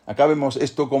 Acá vemos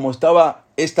esto como estaba.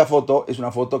 Esta foto es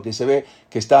una foto que se ve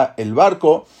que está el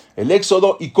barco, el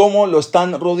Éxodo, y cómo lo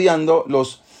están rodeando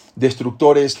los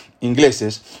destructores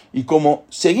ingleses y cómo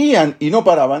seguían y no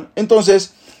paraban.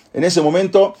 Entonces, en ese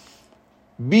momento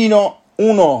vino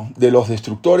uno de los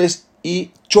destructores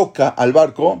y choca al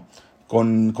barco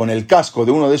con el casco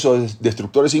de uno de esos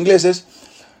destructores ingleses,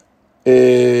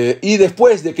 y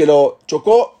después de que lo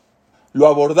chocó, lo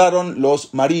abordaron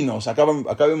los marinos. Acá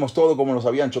vemos todo cómo los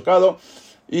habían chocado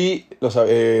y los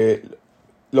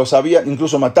habían,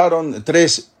 incluso mataron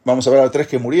 3, vamos a ver a 3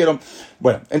 que murieron.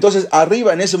 Bueno, entonces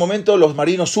arriba en ese momento los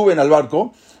marinos suben al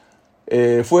barco.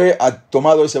 Fue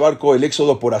tomado ese barco, el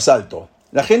Éxodo, por asalto.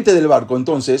 La gente del barco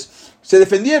entonces se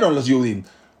defendieron, los Yudim.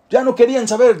 Ya no querían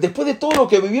saber, después de todo lo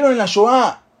que vivieron en la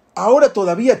Shoah, ahora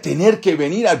todavía tener que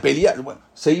venir a pelear. Bueno,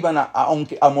 se iban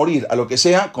a morir, a lo que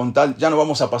sea, con tal, ya no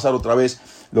vamos a pasar otra vez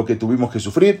lo que tuvimos que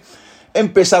sufrir.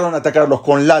 Empezaron a atacarlos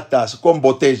con latas, con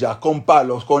botellas, con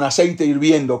palos, con aceite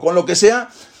hirviendo, con lo que sea,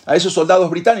 a esos soldados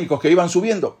británicos que iban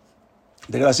subiendo.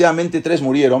 Desgraciadamente 3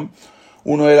 murieron.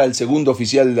 Uno era el segundo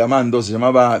oficial de mando, se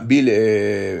llamaba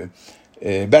Bill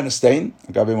Bernstein.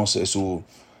 Acá vemos su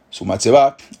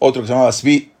matzebá. Otro que se llamaba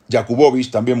Zvi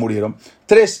Jakubowicz, también murieron.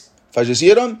 3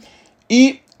 fallecieron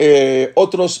y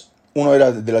uno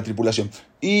era de la tripulación.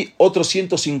 Y otros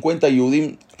 150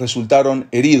 Yudim resultaron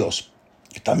heridos.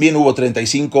 También hubo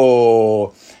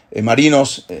 35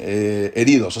 marinos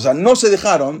heridos. O sea, no se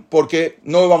dejaron porque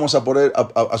no vamos a poder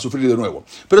a sufrir de nuevo.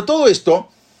 Pero todo esto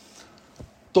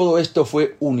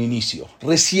fue un inicio.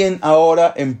 Recién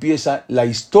ahora empieza la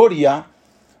historia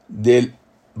del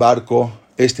barco,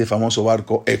 este famoso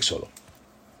barco Éxodo.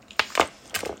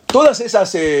 Todas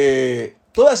esas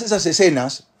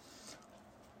escenas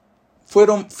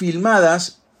fueron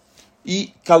filmadas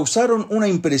y causaron una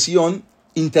impresión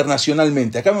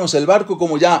internacionalmente. Acá vemos el barco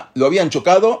como ya lo habían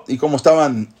chocado y cómo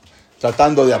estaban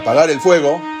tratando de apagar el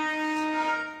fuego.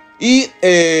 Y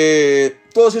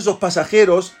todos esos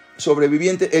pasajeros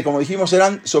sobrevivientes, como dijimos,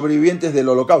 eran sobrevivientes del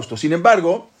Holocausto. Sin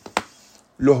embargo,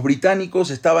 los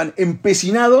británicos estaban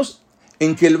empecinados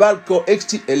en que el barco,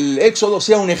 el Éxodo,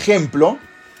 sea un ejemplo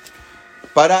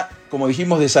para, como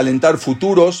dijimos, desalentar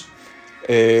futuros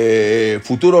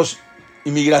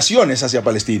inmigraciones hacia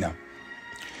Palestina.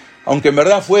 Aunque en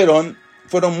verdad fueron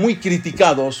muy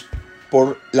criticados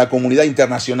por la comunidad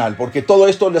internacional, porque todo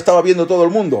esto lo estaba viendo todo el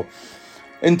mundo.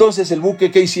 Entonces el buque,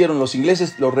 ¿qué hicieron los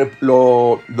ingleses?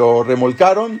 Lo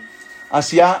remolcaron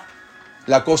hacia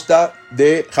la costa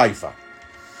de Haifa.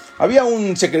 Había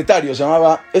un secretario, se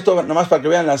llamaba, esto nada más para que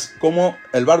vean cómo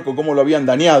el barco, cómo lo habían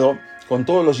dañado, con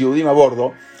todos los Yehudim a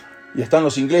bordo, y están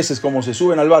los ingleses cómo se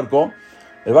suben al barco.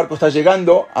 El barco está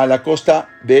llegando a la costa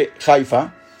de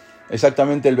Haifa,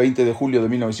 exactamente el 20 de julio de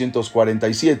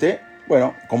 1947,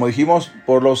 Bueno, como dijimos,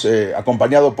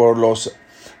 acompañado por los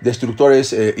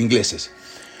destructores ingleses.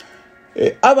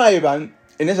 Abba Eban,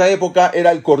 en esa época,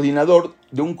 era el coordinador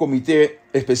de un comité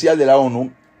especial de la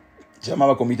ONU, se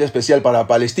llamaba Comité Especial para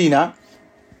Palestina.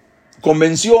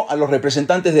 Convenció a los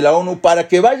representantes de la ONU para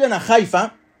que vayan a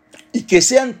Haifa y que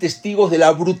sean testigos de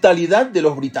la brutalidad de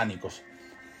los británicos.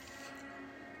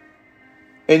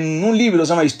 En un libro, se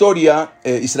llama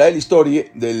Israel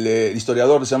History, del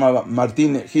historiador se llama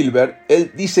Martin Hilbert,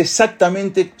 él dice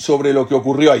exactamente sobre lo que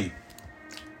ocurrió ahí.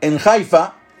 En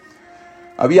Haifa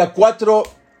había 4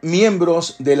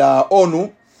 miembros de la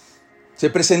ONU, se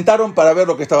presentaron para ver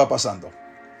lo que estaba pasando.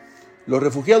 Los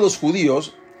refugiados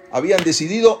judíos habían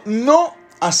decidido no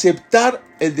aceptar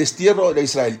el destierro de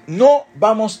Israel. No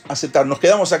vamos a aceptar, nos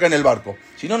quedamos acá en el barco.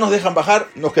 Si no nos dejan bajar,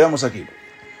 nos quedamos aquí.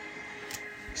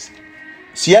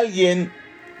 Si alguien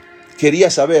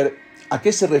quería saber a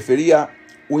qué se refería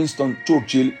Winston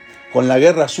Churchill con la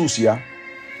guerra sucia,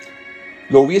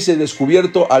 lo hubiese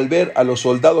descubierto al ver a los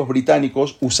soldados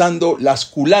británicos usando las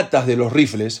culatas de los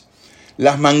rifles,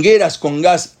 las mangueras con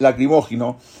gas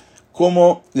lacrimógeno,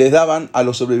 como les daban a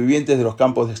los sobrevivientes de los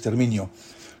campos de exterminio.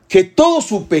 Que todo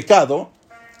su pecado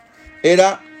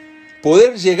era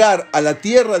poder llegar a la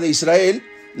tierra de Israel,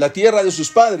 la tierra de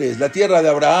sus padres, la tierra de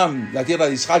Abraham, la tierra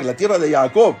de Isaac, la tierra de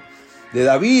Jacob, de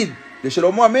David, de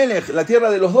Shlomo Amelech, la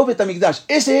tierra de los 2 Betamigdash.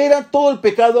 Ese era todo el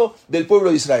pecado del pueblo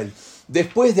de Israel.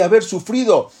 Después de haber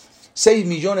sufrido 6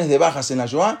 millones de bajas en la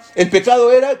Shoah, el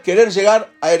pecado era querer llegar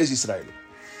a Eretz Israel.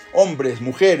 Hombres,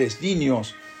 mujeres,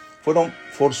 niños fueron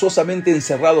forzosamente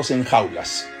encerrados en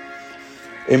jaulas,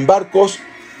 en barcos,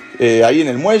 ahí en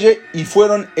el muelle, y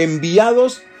fueron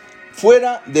enviados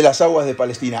fuera de las aguas de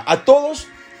Palestina. A todos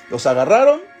los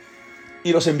agarraron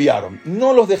y los enviaron.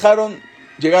 No los dejaron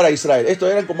llegar a Israel. Esto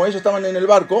eran como ellos estaban en el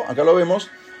barco, acá lo vemos,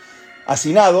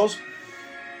 hacinados.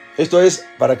 Esto es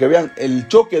para que vean el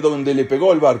choque donde le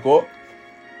pegó el barco,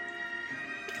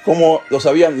 como lo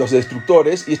sabían los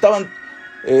destructores, y estaban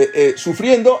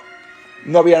sufriendo.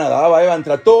 No había nada. Abba Eban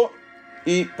trató,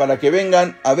 y para que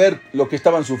vengan a ver lo que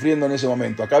estaban sufriendo en ese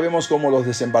momento. Acá vemos cómo los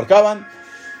desembarcaban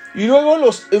y luego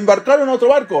los embarcaron a otro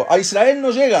barco. A Israel no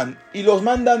llegan y los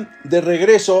mandan de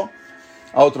regreso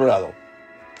a otro lado.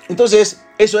 Entonces,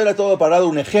 eso era todo para dar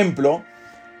un ejemplo.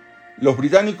 Los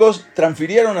británicos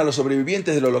transfirieron a los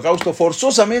sobrevivientes del Holocausto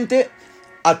forzosamente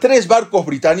a 3 barcos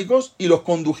británicos y los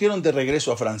condujeron de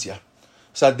regreso a Francia.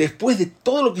 O sea, después de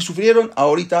todo lo que sufrieron,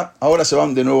 ahora se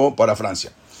van de nuevo para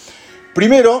Francia.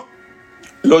 Primero,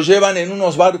 los llevan en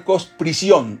unos barcos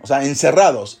prisión, o sea,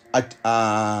 encerrados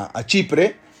a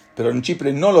Chipre, pero en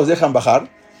Chipre no los dejan bajar,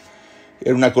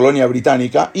 era una colonia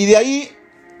británica, y de ahí,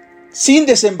 sin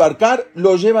desembarcar,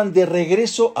 los llevan de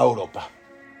regreso a Europa.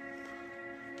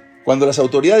 Cuando las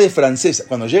autoridades francesas,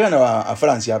 cuando llegan a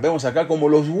Francia, vemos acá cómo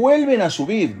los vuelven a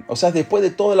subir, o sea, después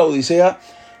de toda la odisea,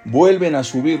 vuelven a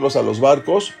subirlos a los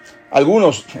barcos.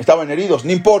 Algunos estaban heridos,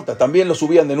 no importa, también los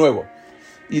subían de nuevo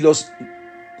y los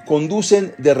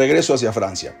conducen de regreso hacia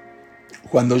Francia.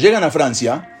 Cuando llegan a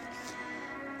Francia,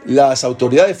 las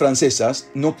autoridades francesas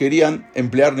no querían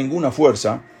emplear ninguna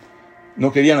fuerza,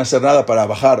 no querían hacer nada para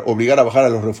obligar a bajar a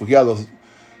los refugiados,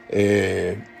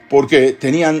 porque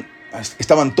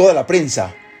estaban toda la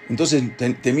prensa. Entonces,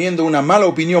 temiendo una mala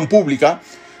opinión pública,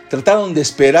 trataron de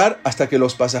esperar hasta que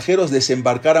los pasajeros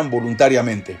desembarcaran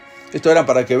voluntariamente. Esto era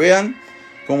para que vean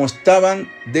cómo estaban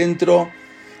dentro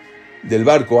del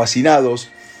barco,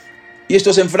 hacinados. Y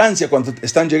esto es en Francia, cuando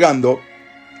están llegando.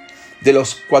 De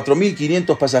los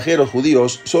 4.500 pasajeros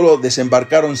judíos, solo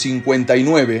desembarcaron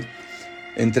 59,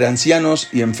 entre ancianos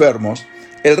y enfermos.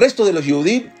 El resto de los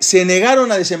judíos se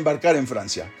negaron a desembarcar en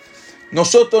Francia.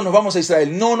 Nosotros nos vamos a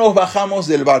Israel, no nos bajamos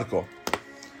del barco.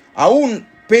 Aún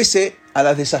pese a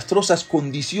las desastrosas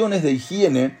condiciones de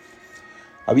higiene,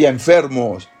 había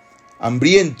enfermos,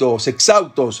 hambrientos,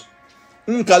 exhaustos.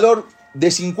 Un calor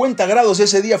de 50 grados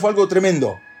ese día fue algo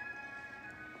tremendo.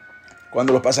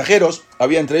 Cuando los pasajeros,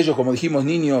 había entre ellos, como dijimos,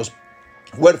 niños,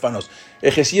 huérfanos,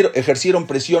 ejercieron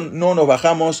presión, no nos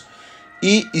bajamos,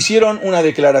 y hicieron una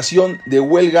declaración de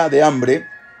huelga de hambre.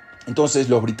 Entonces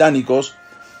los británicos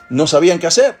no sabían qué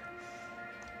hacer.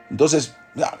 Entonces,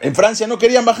 en Francia no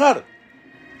querían bajar.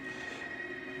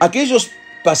 Aquellos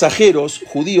pasajeros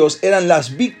judíos eran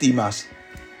las víctimas,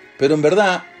 pero en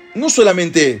verdad, no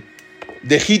solamente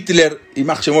de Hitler y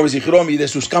Max Schmoes y de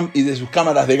sus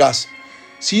cámaras de gas,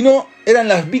 sino eran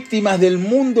las víctimas del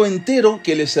mundo entero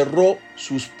que les cerró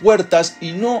sus puertas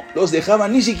y no los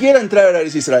dejaban ni siquiera entrar a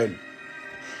Israel,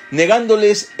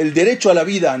 negándoles el derecho a la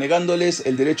vida, negándoles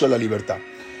el derecho a la libertad.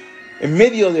 En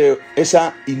medio de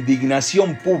esa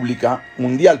indignación pública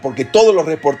mundial, porque todos los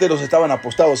reporteros estaban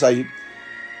apostados ahí,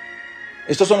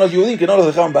 estos son los judíos que no los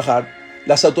dejaban bajar,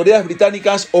 las autoridades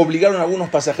británicas obligaron a algunos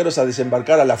pasajeros a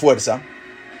desembarcar a la fuerza.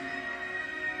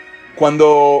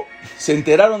 Cuando se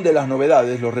enteraron de las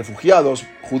novedades, los refugiados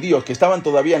judíos que estaban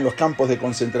todavía en los campos de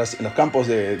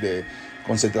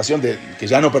concentración, que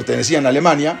ya no pertenecían a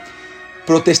Alemania,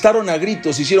 protestaron a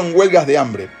gritos, hicieron huelgas de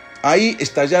hambre. Ahí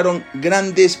estallaron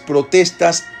grandes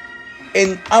protestas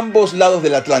en ambos lados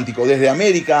del Atlántico, desde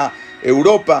América,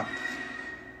 Europa.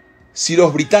 Si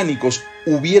los británicos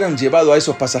hubieran llevado a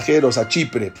esos pasajeros a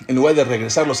Chipre en lugar de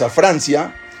regresarlos a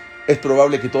Francia, es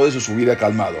probable que todo eso se hubiera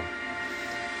calmado.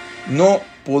 No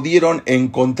pudieron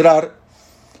encontrar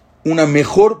una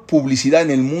mejor publicidad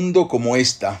en el mundo como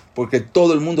esta, porque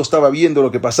todo el mundo estaba viendo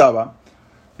lo que pasaba.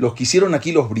 Lo que hicieron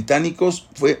aquí los británicos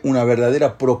fue una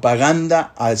verdadera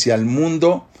propaganda hacia el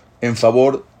mundo en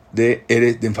favor de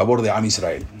Am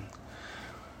Israel.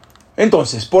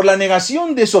 Entonces, por la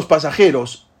negación de esos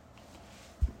pasajeros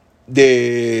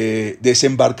de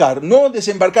desembarcar, no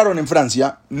desembarcaron en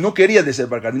Francia, no querían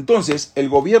desembarcar. Entonces, el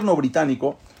gobierno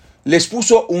británico les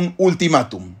puso un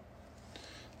ultimátum.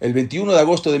 El 21 de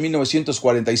agosto de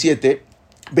 1947,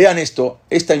 vean esto,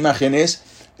 esta imagen es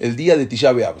el día de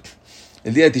Tisha B'Av.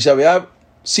 El día de Tisha B'Av,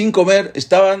 sin comer,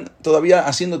 estaban todavía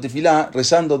haciendo tefilá,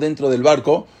 rezando dentro del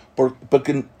barco,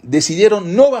 porque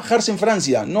decidieron no bajarse en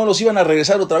Francia, no los iban a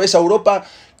regresar otra vez a Europa,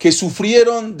 que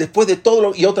sufrieron después de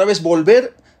todo, y otra vez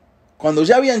volver, cuando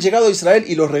ya habían llegado a Israel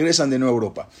y los regresan de nuevo a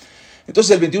Europa.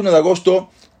 Entonces el 21 de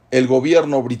agosto, el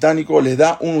gobierno británico les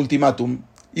da un ultimátum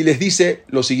y les dice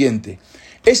lo siguiente: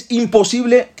 es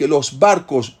imposible que los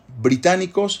barcos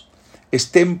británicos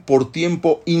estén por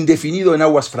tiempo indefinido en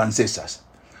aguas francesas,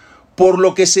 por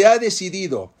lo que se ha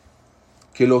decidido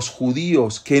que los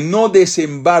judíos que no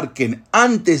desembarquen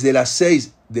antes de las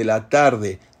 6 de la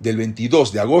tarde del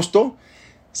 22 de agosto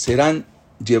serán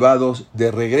llevados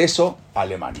de regreso a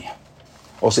Alemania.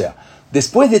 O sea,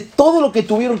 después de todo lo que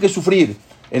tuvieron que sufrir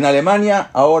en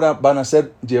Alemania, ahora van a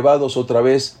ser llevados otra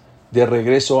vez de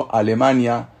regreso a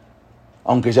Alemania,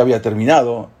 aunque ya había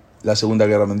terminado la Segunda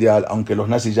Guerra Mundial, aunque los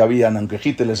nazis aunque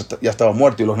Hitler ya estaba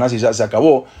muerto y los nazis ya se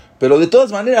acabó, pero de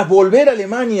todas maneras volver a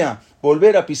Alemania,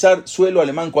 volver a pisar suelo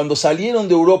alemán cuando salieron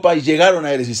de Europa y llegaron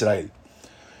a Eretz Israel.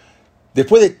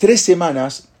 Después de 3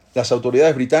 semanas, las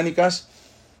autoridades británicas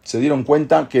se dieron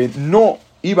cuenta que no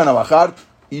iban a bajar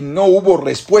y no hubo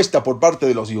respuesta por parte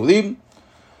de los Yudim.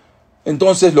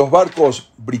 Entonces los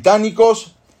barcos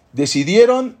británicos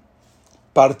decidieron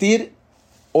partir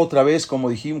otra vez, como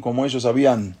dijimos, como ellos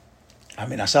habían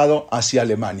amenazado, hacia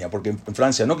Alemania, porque en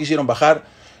Francia no quisieron bajar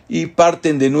y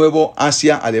parten de nuevo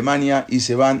hacia Alemania y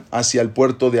se van hacia el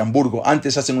puerto de Hamburgo.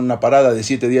 Antes hacen una parada de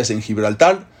 7 días en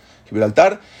Gibraltar,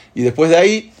 y después de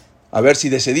ahí, a ver si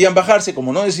decidían bajarse.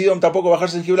 Como no decidieron tampoco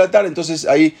bajarse en Gibraltar, entonces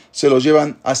ahí se los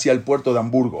llevan hacia el puerto de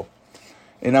Hamburgo.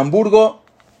 En Hamburgo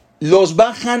los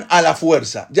bajan a la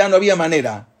fuerza, ya no había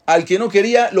manera. Al que no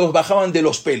quería, los bajaban de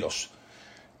los pelos.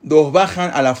 Los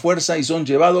bajan a la fuerza y son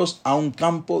llevados a un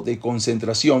campo de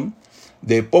concentración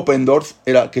de Poppendorf,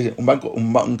 era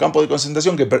un campo de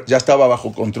concentración que ya estaba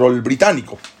bajo control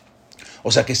británico.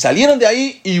 O sea que salieron de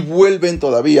ahí y vuelven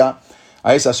todavía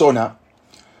a esa zona.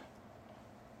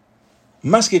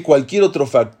 Más que cualquier otro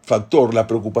factor, la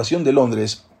preocupación de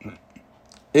Londres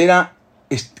era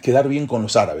quedar bien con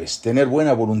los árabes, tener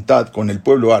buena voluntad con el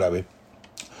pueblo árabe,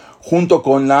 junto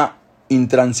con la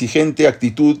intransigente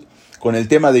actitud con el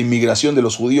tema de inmigración de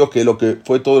los judíos, que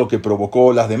fue todo lo que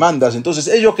provocó las demandas. Entonces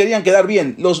ellos querían quedar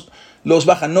bien, los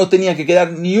bajan, no tenía que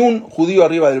quedar ni un judío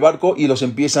arriba del barco y los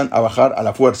empiezan a bajar a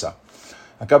la fuerza.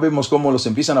 Acá vemos cómo los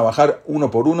empiezan a bajar uno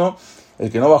por uno.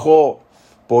 El que no bajó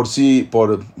por su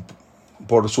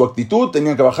actitud,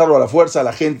 tenían que bajarlo a la fuerza,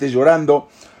 la gente llorando.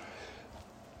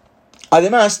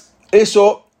 Además,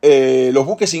 los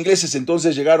buques ingleses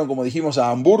entonces llegaron, como dijimos,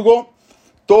 a Hamburgo.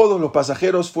 Todos los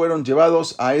pasajeros fueron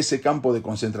llevados a ese campo de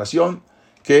concentración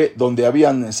donde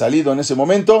habían salido en ese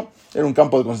momento. Era un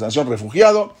campo de concentración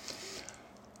refugiado.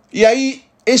 Y ahí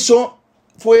eso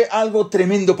fue algo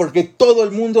tremendo porque todo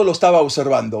el mundo lo estaba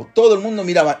observando. Todo el mundo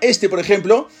miraba. Por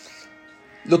ejemplo,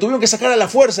 lo tuvieron que sacar a la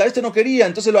fuerza. No quería.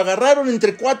 Entonces lo agarraron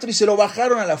entre 4 y se lo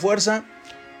bajaron a la fuerza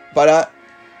para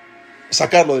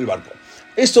sacarlo del barco.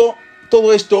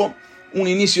 Todo esto, un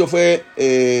inicio fue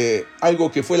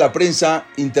algo que fue la prensa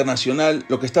internacional,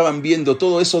 lo que estaban viendo,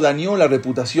 todo eso dañó la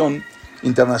reputación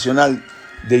internacional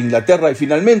de Inglaterra y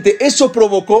finalmente eso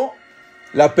provocó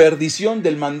la perdición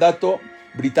del mandato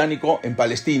británico en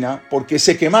Palestina, porque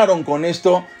se quemaron con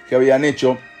esto que habían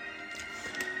hecho.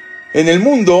 En el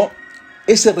mundo,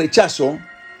 ese rechazo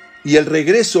y el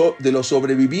regreso de los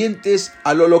sobrevivientes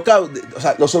al holocausto, o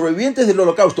sea, los sobrevivientes del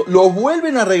holocausto, los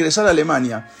vuelven a regresar a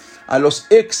Alemania, a los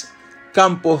ex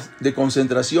campos de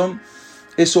concentración.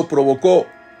 Eso provocó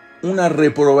una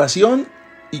reprobación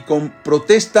y con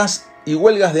protestas y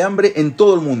huelgas de hambre en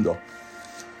todo el mundo.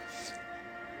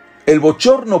 El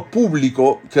bochorno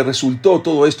público que resultó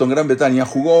todo esto en Gran Bretaña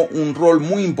jugó un rol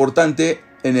muy importante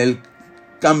en el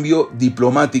cambio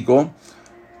diplomático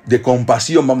de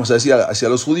compasión, vamos a decir, hacia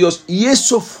los judíos, y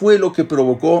eso fue lo que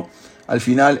provocó al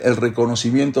final el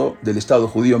reconocimiento del Estado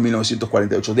judío en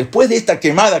 1948. Después de esta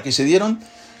quemada que se dieron,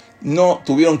 no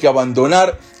tuvieron que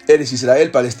abandonar Eretz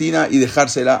Israel, Palestina, y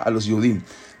dejársela a los Yehudim.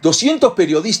 200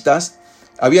 periodistas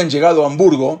habían llegado a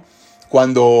Hamburgo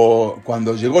cuando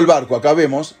llegó el barco, acá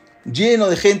vemos, lleno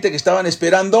de gente que estaban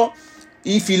esperando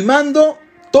y filmando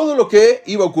todo lo que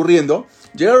iba ocurriendo.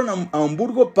 Llegaron a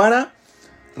Hamburgo para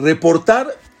reportar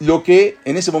lo que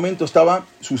en ese momento estaba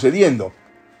sucediendo.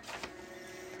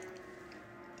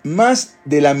 Más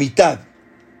de la mitad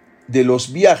de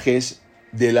los viajes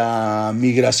de la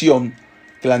migración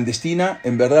clandestina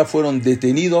en verdad fueron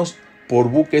detenidos por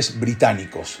buques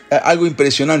británicos. Algo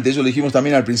impresionante, eso lo dijimos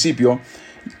también al principio.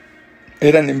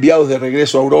 Eran enviados de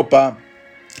regreso a Europa,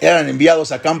 eran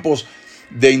enviados a campos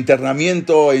de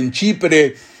internamiento en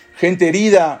Chipre, gente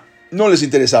herida, no les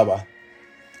interesaba.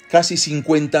 Casi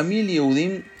 50.000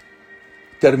 Yehudim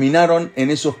terminaron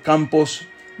en esos campos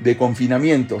de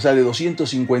confinamiento, o sea, de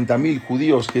 250.000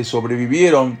 judíos que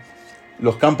sobrevivieron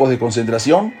los campos de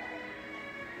concentración,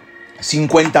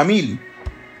 50.000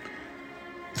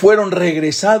 fueron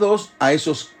regresados a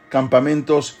esos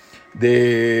campamentos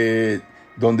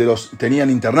donde los tenían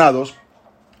internados.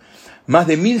 Más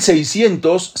de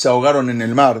 1.600 se ahogaron en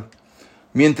el mar,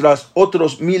 mientras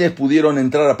otros miles pudieron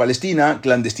entrar a Palestina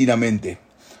clandestinamente.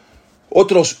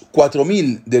 Otros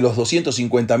 4.000 de los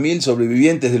 250.000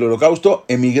 sobrevivientes del Holocausto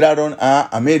emigraron a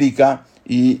América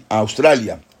y a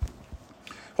Australia.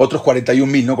 Otros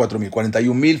 41.000, no 4.000,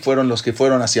 41.000 fueron los que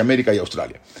fueron hacia América y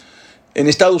Australia. En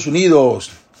Estados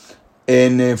Unidos,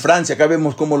 en Francia, acá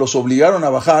vemos cómo los obligaron a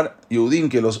bajar, Yehudim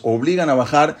que los obligan a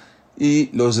bajar y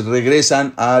los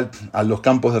regresan a los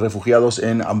campos de refugiados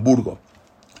en Hamburgo.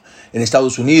 En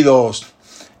Estados Unidos,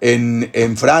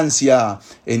 en Francia,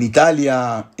 en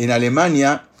Italia, en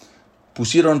Alemania,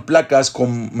 pusieron placas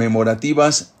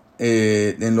conmemorativas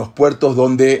en los puertos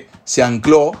donde se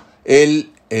ancló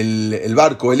el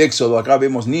barco, el Éxodo. Acá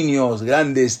vemos niños,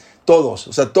 grandes, todos.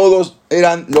 O sea, todos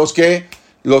eran los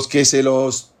que se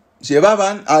los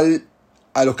llevaban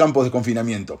a los campos de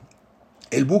confinamiento.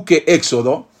 El buque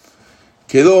Éxodo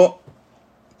quedó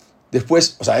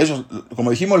después, o sea, ellos,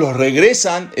 como dijimos, los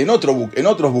regresan en otros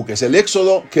buques. El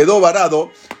Éxodo quedó varado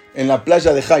en la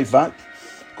playa de Haifa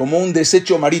como un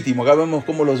desecho marítimo. Acá vemos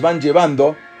cómo los van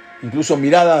llevando, incluso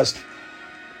miradas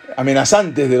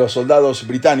amenazantes de los soldados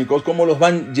británicos, cómo los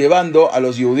van llevando a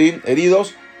los Yehudim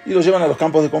heridos y los llevan a los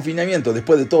campos de confinamiento.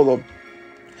 Después de todo,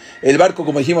 el barco,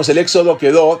 como dijimos, el Éxodo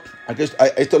quedó,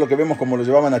 esto es lo que vemos como lo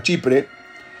llevaban a Chipre,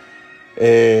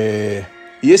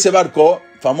 y ese barco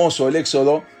famoso, el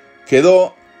Éxodo,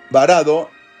 quedó varado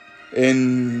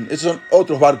estos son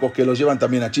otros barcos que los llevan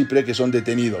también a Chipre, que son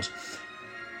detenidos.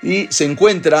 Y se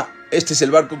encuentra, este es el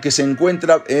barco que se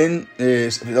encuentra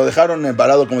lo dejaron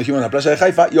varado, como dijimos, en la playa de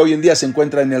Haifa, y hoy en día se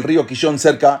encuentra en el río Kishon,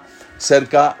 cerca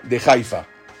de Haifa.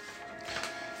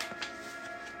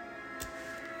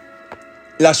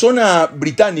 La zona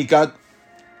británica,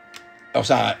 o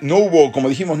sea, no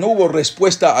hubo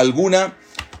respuesta alguna.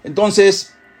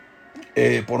 Entonces,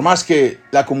 por más que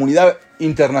la comunidad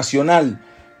internacional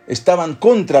estaban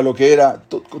contra lo que era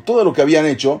todo lo que habían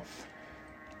hecho,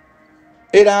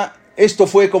 esto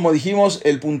fue, como dijimos,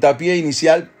 el puntapié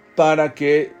inicial para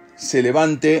que se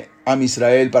levante Am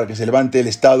Israel, para que se levante el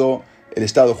Estado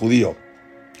judío.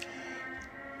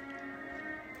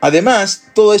 Además,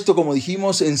 todo esto, como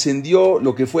dijimos, encendió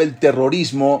lo que fue el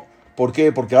terrorismo. ¿Por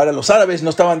qué? Porque ahora los árabes no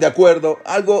estaban de acuerdo.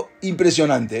 Algo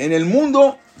impresionante. En el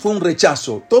mundo fue un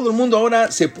rechazo. Todo el mundo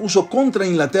ahora se puso contra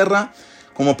Inglaterra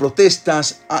como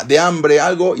protestas de hambre,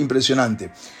 algo impresionante.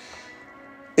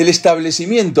 El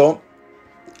establecimiento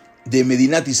de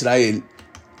Medinat Israel,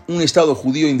 un Estado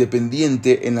judío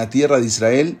independiente en la tierra de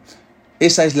Israel,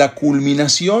 esa es la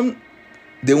culminación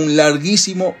de un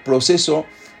larguísimo proceso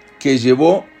que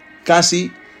llevó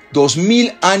casi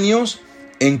 2000 años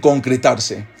en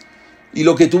concretarse. Y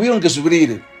lo que tuvieron que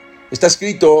sufrir, está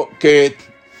escrito que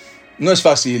no es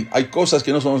fácil, hay cosas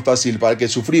que no son fáciles para que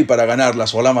sufrir para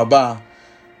ganarlas. Olam Abba,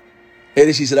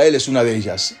 Eretz Israel es una de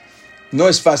ellas. No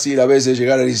es fácil a veces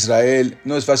llegar a Israel,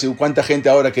 no es fácil. ¿Cuánta gente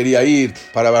ahora quería ir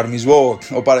para Bar Mitzvot?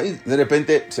 O para ir, de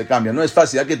repente se cambia. No es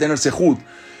fácil, hay que tener sehut.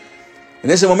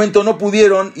 En ese momento no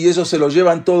pudieron y eso se los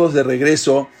llevan todos de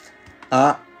regreso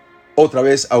otra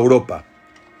vez a Europa.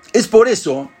 Es por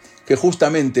eso que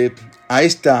justamente a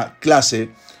esta clase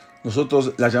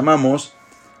nosotros la llamamos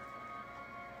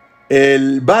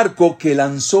el barco que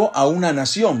lanzó a una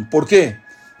nación. ¿Por qué?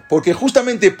 Porque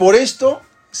justamente por esto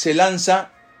se lanza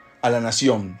a la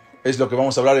nación. Es lo que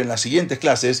vamos a hablar en las siguientes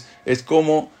clases, es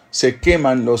cómo se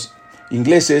queman los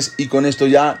ingleses y con esto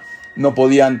ya no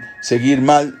podían seguir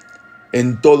mal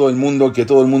en todo el mundo, que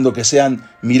todo el mundo que sean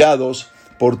mirados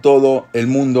por todo el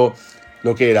mundo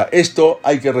lo que era. Esto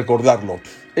hay que recordarlo,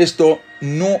 esto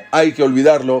no hay que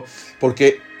olvidarlo,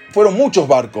 porque fueron muchos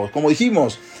barcos, como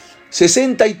dijimos,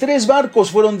 63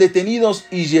 barcos fueron detenidos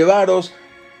y llevados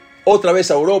otra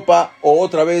vez a Europa o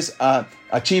otra vez a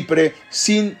Chipre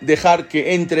sin dejar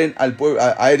que entren al pueblo,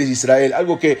 a Eretz Israel,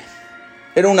 algo que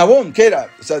era un abón, ¿qué era?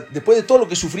 O sea, después de todo lo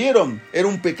que sufrieron, era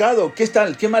un pecado.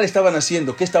 ¿Qué mal estaban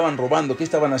haciendo? ¿Qué estaban robando? ¿Qué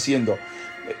estaban haciendo?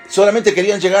 Solamente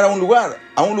querían llegar a un lugar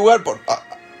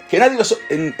que nadie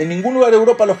en ningún lugar de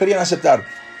Europa los querían aceptar.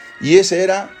 Y ese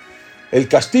era el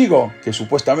castigo que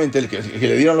supuestamente que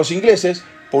le dieron los ingleses.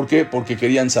 ¿Por qué? Porque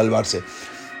querían salvarse.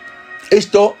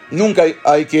 Esto nunca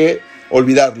hay que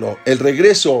olvidarlo. El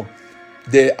regreso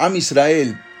de Am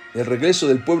Israel, el regreso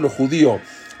del pueblo judío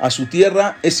a su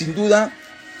tierra es sin duda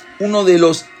uno de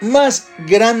los más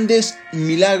grandes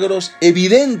milagros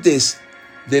evidentes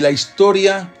de la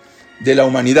historia de la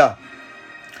humanidad.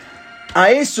 A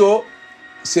eso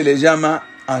se le llama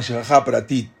Hashgacha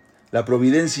Pratit, la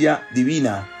providencia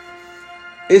divina.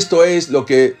 Esto es lo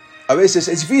que a veces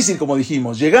es difícil, como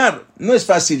dijimos, llegar. No es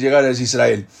fácil llegar a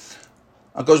Israel.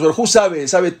 Akadosh Baruj Hu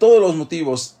sabe todos los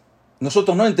motivos.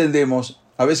 Nosotros no entendemos.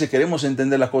 A veces queremos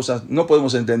entender las cosas, no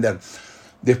podemos entender.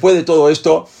 Después de todo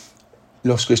esto,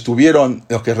 los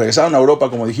que regresaron a Europa,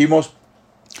 como dijimos,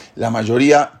 la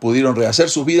mayoría pudieron rehacer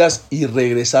sus vidas y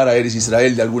regresar a Eretz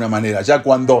Israel de alguna manera. Ya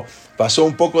cuando pasó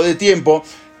un poco de tiempo,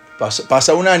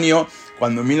 pasa un año,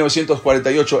 cuando en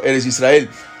 1948 Eretz Israel,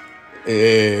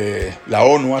 la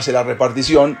ONU hace la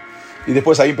repartición, y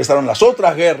después ahí empezaron las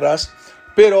otras guerras,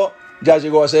 pero ya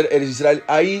llegó a ser Eretz Israel.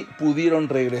 Ahí pudieron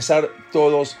regresar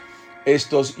todos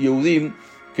estos Yehudim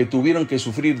que tuvieron que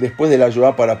sufrir después de la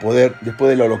Shoah después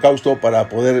del holocausto, para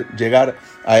poder llegar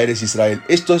a Eretz Israel.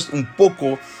 Esto es un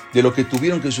poco de lo que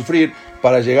tuvieron que sufrir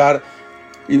para llegar.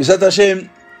 Y Besat Hashem,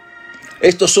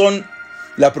 estos son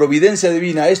la providencia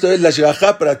divina, esto es la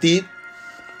Hashgacha Pratit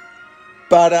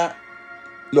para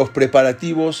los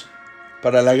preparativos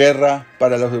para la guerra,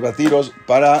 para los preparativos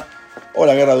o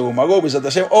la guerra de Gog, Besat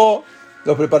Hashem, o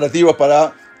los preparativos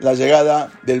para la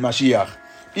llegada del Mashiach.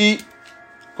 Y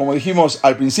como dijimos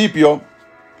al principio,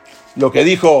 lo que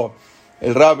dijo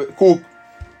el Rab Kook,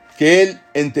 que él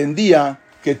entendía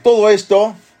que todo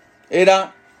esto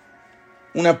era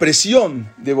una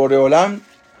presión de Boreolam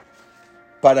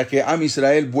para que Am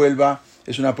Israel vuelva,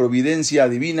 es una providencia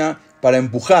divina para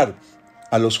empujar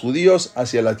a los judíos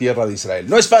hacia la tierra de Israel.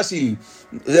 No es fácil,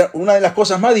 una de las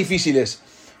cosas más difíciles,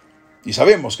 y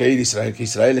sabemos que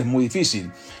Israel es muy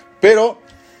difícil, pero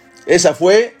esa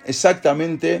fue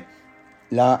exactamente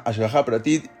la Hashgacha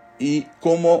Pratit y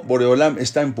cómo Boreolam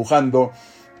estuvo empujando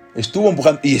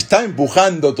y está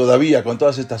empujando todavía con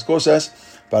todas estas cosas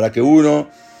para que uno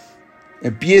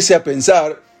empiece a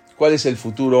pensar cuál es el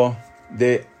futuro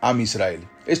de Am Israel.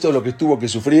 Esto es lo que tuvo que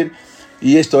sufrir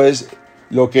y esto es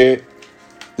lo que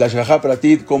la Hashgacha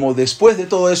Pratit, como después de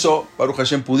todo eso, Baruch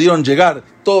Hashem, pudieron llegar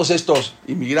todos estos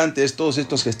inmigrantes, todos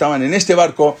estos que estaban en este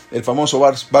barco, el famoso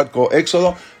barco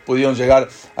Éxodo, pudieron llegar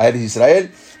a Eretz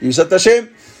Israel. Y Besat Hashem,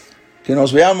 que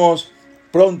nos veamos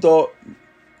pronto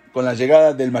con la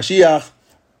llegada del Mashiach,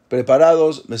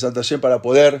 preparados, Besat Hashem, para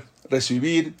poder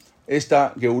recibir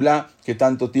esta Geulá que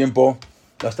tanto tiempo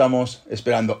la estamos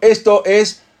esperando. Esto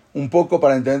es un poco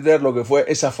para entender lo que fue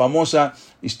esa famosa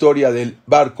historia del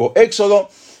barco Éxodo,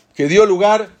 que dio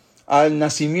lugar al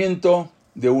nacimiento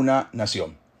de una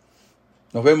nación.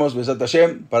 Nos vemos, Besat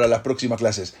Hashem, para las próximas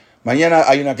clases. Mañana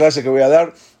hay una clase que voy a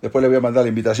dar, después le voy a mandar la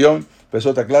invitación, pero es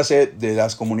otra clase de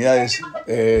las comunidades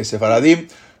sefaradim,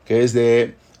 que es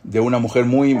de una mujer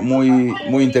muy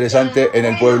interesante en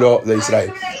el pueblo de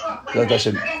Israel. Besat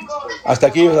Hashem. Hasta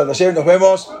aquí, Besat Hashem, nos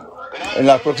vemos en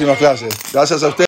las próximas clases. Gracias a ustedes.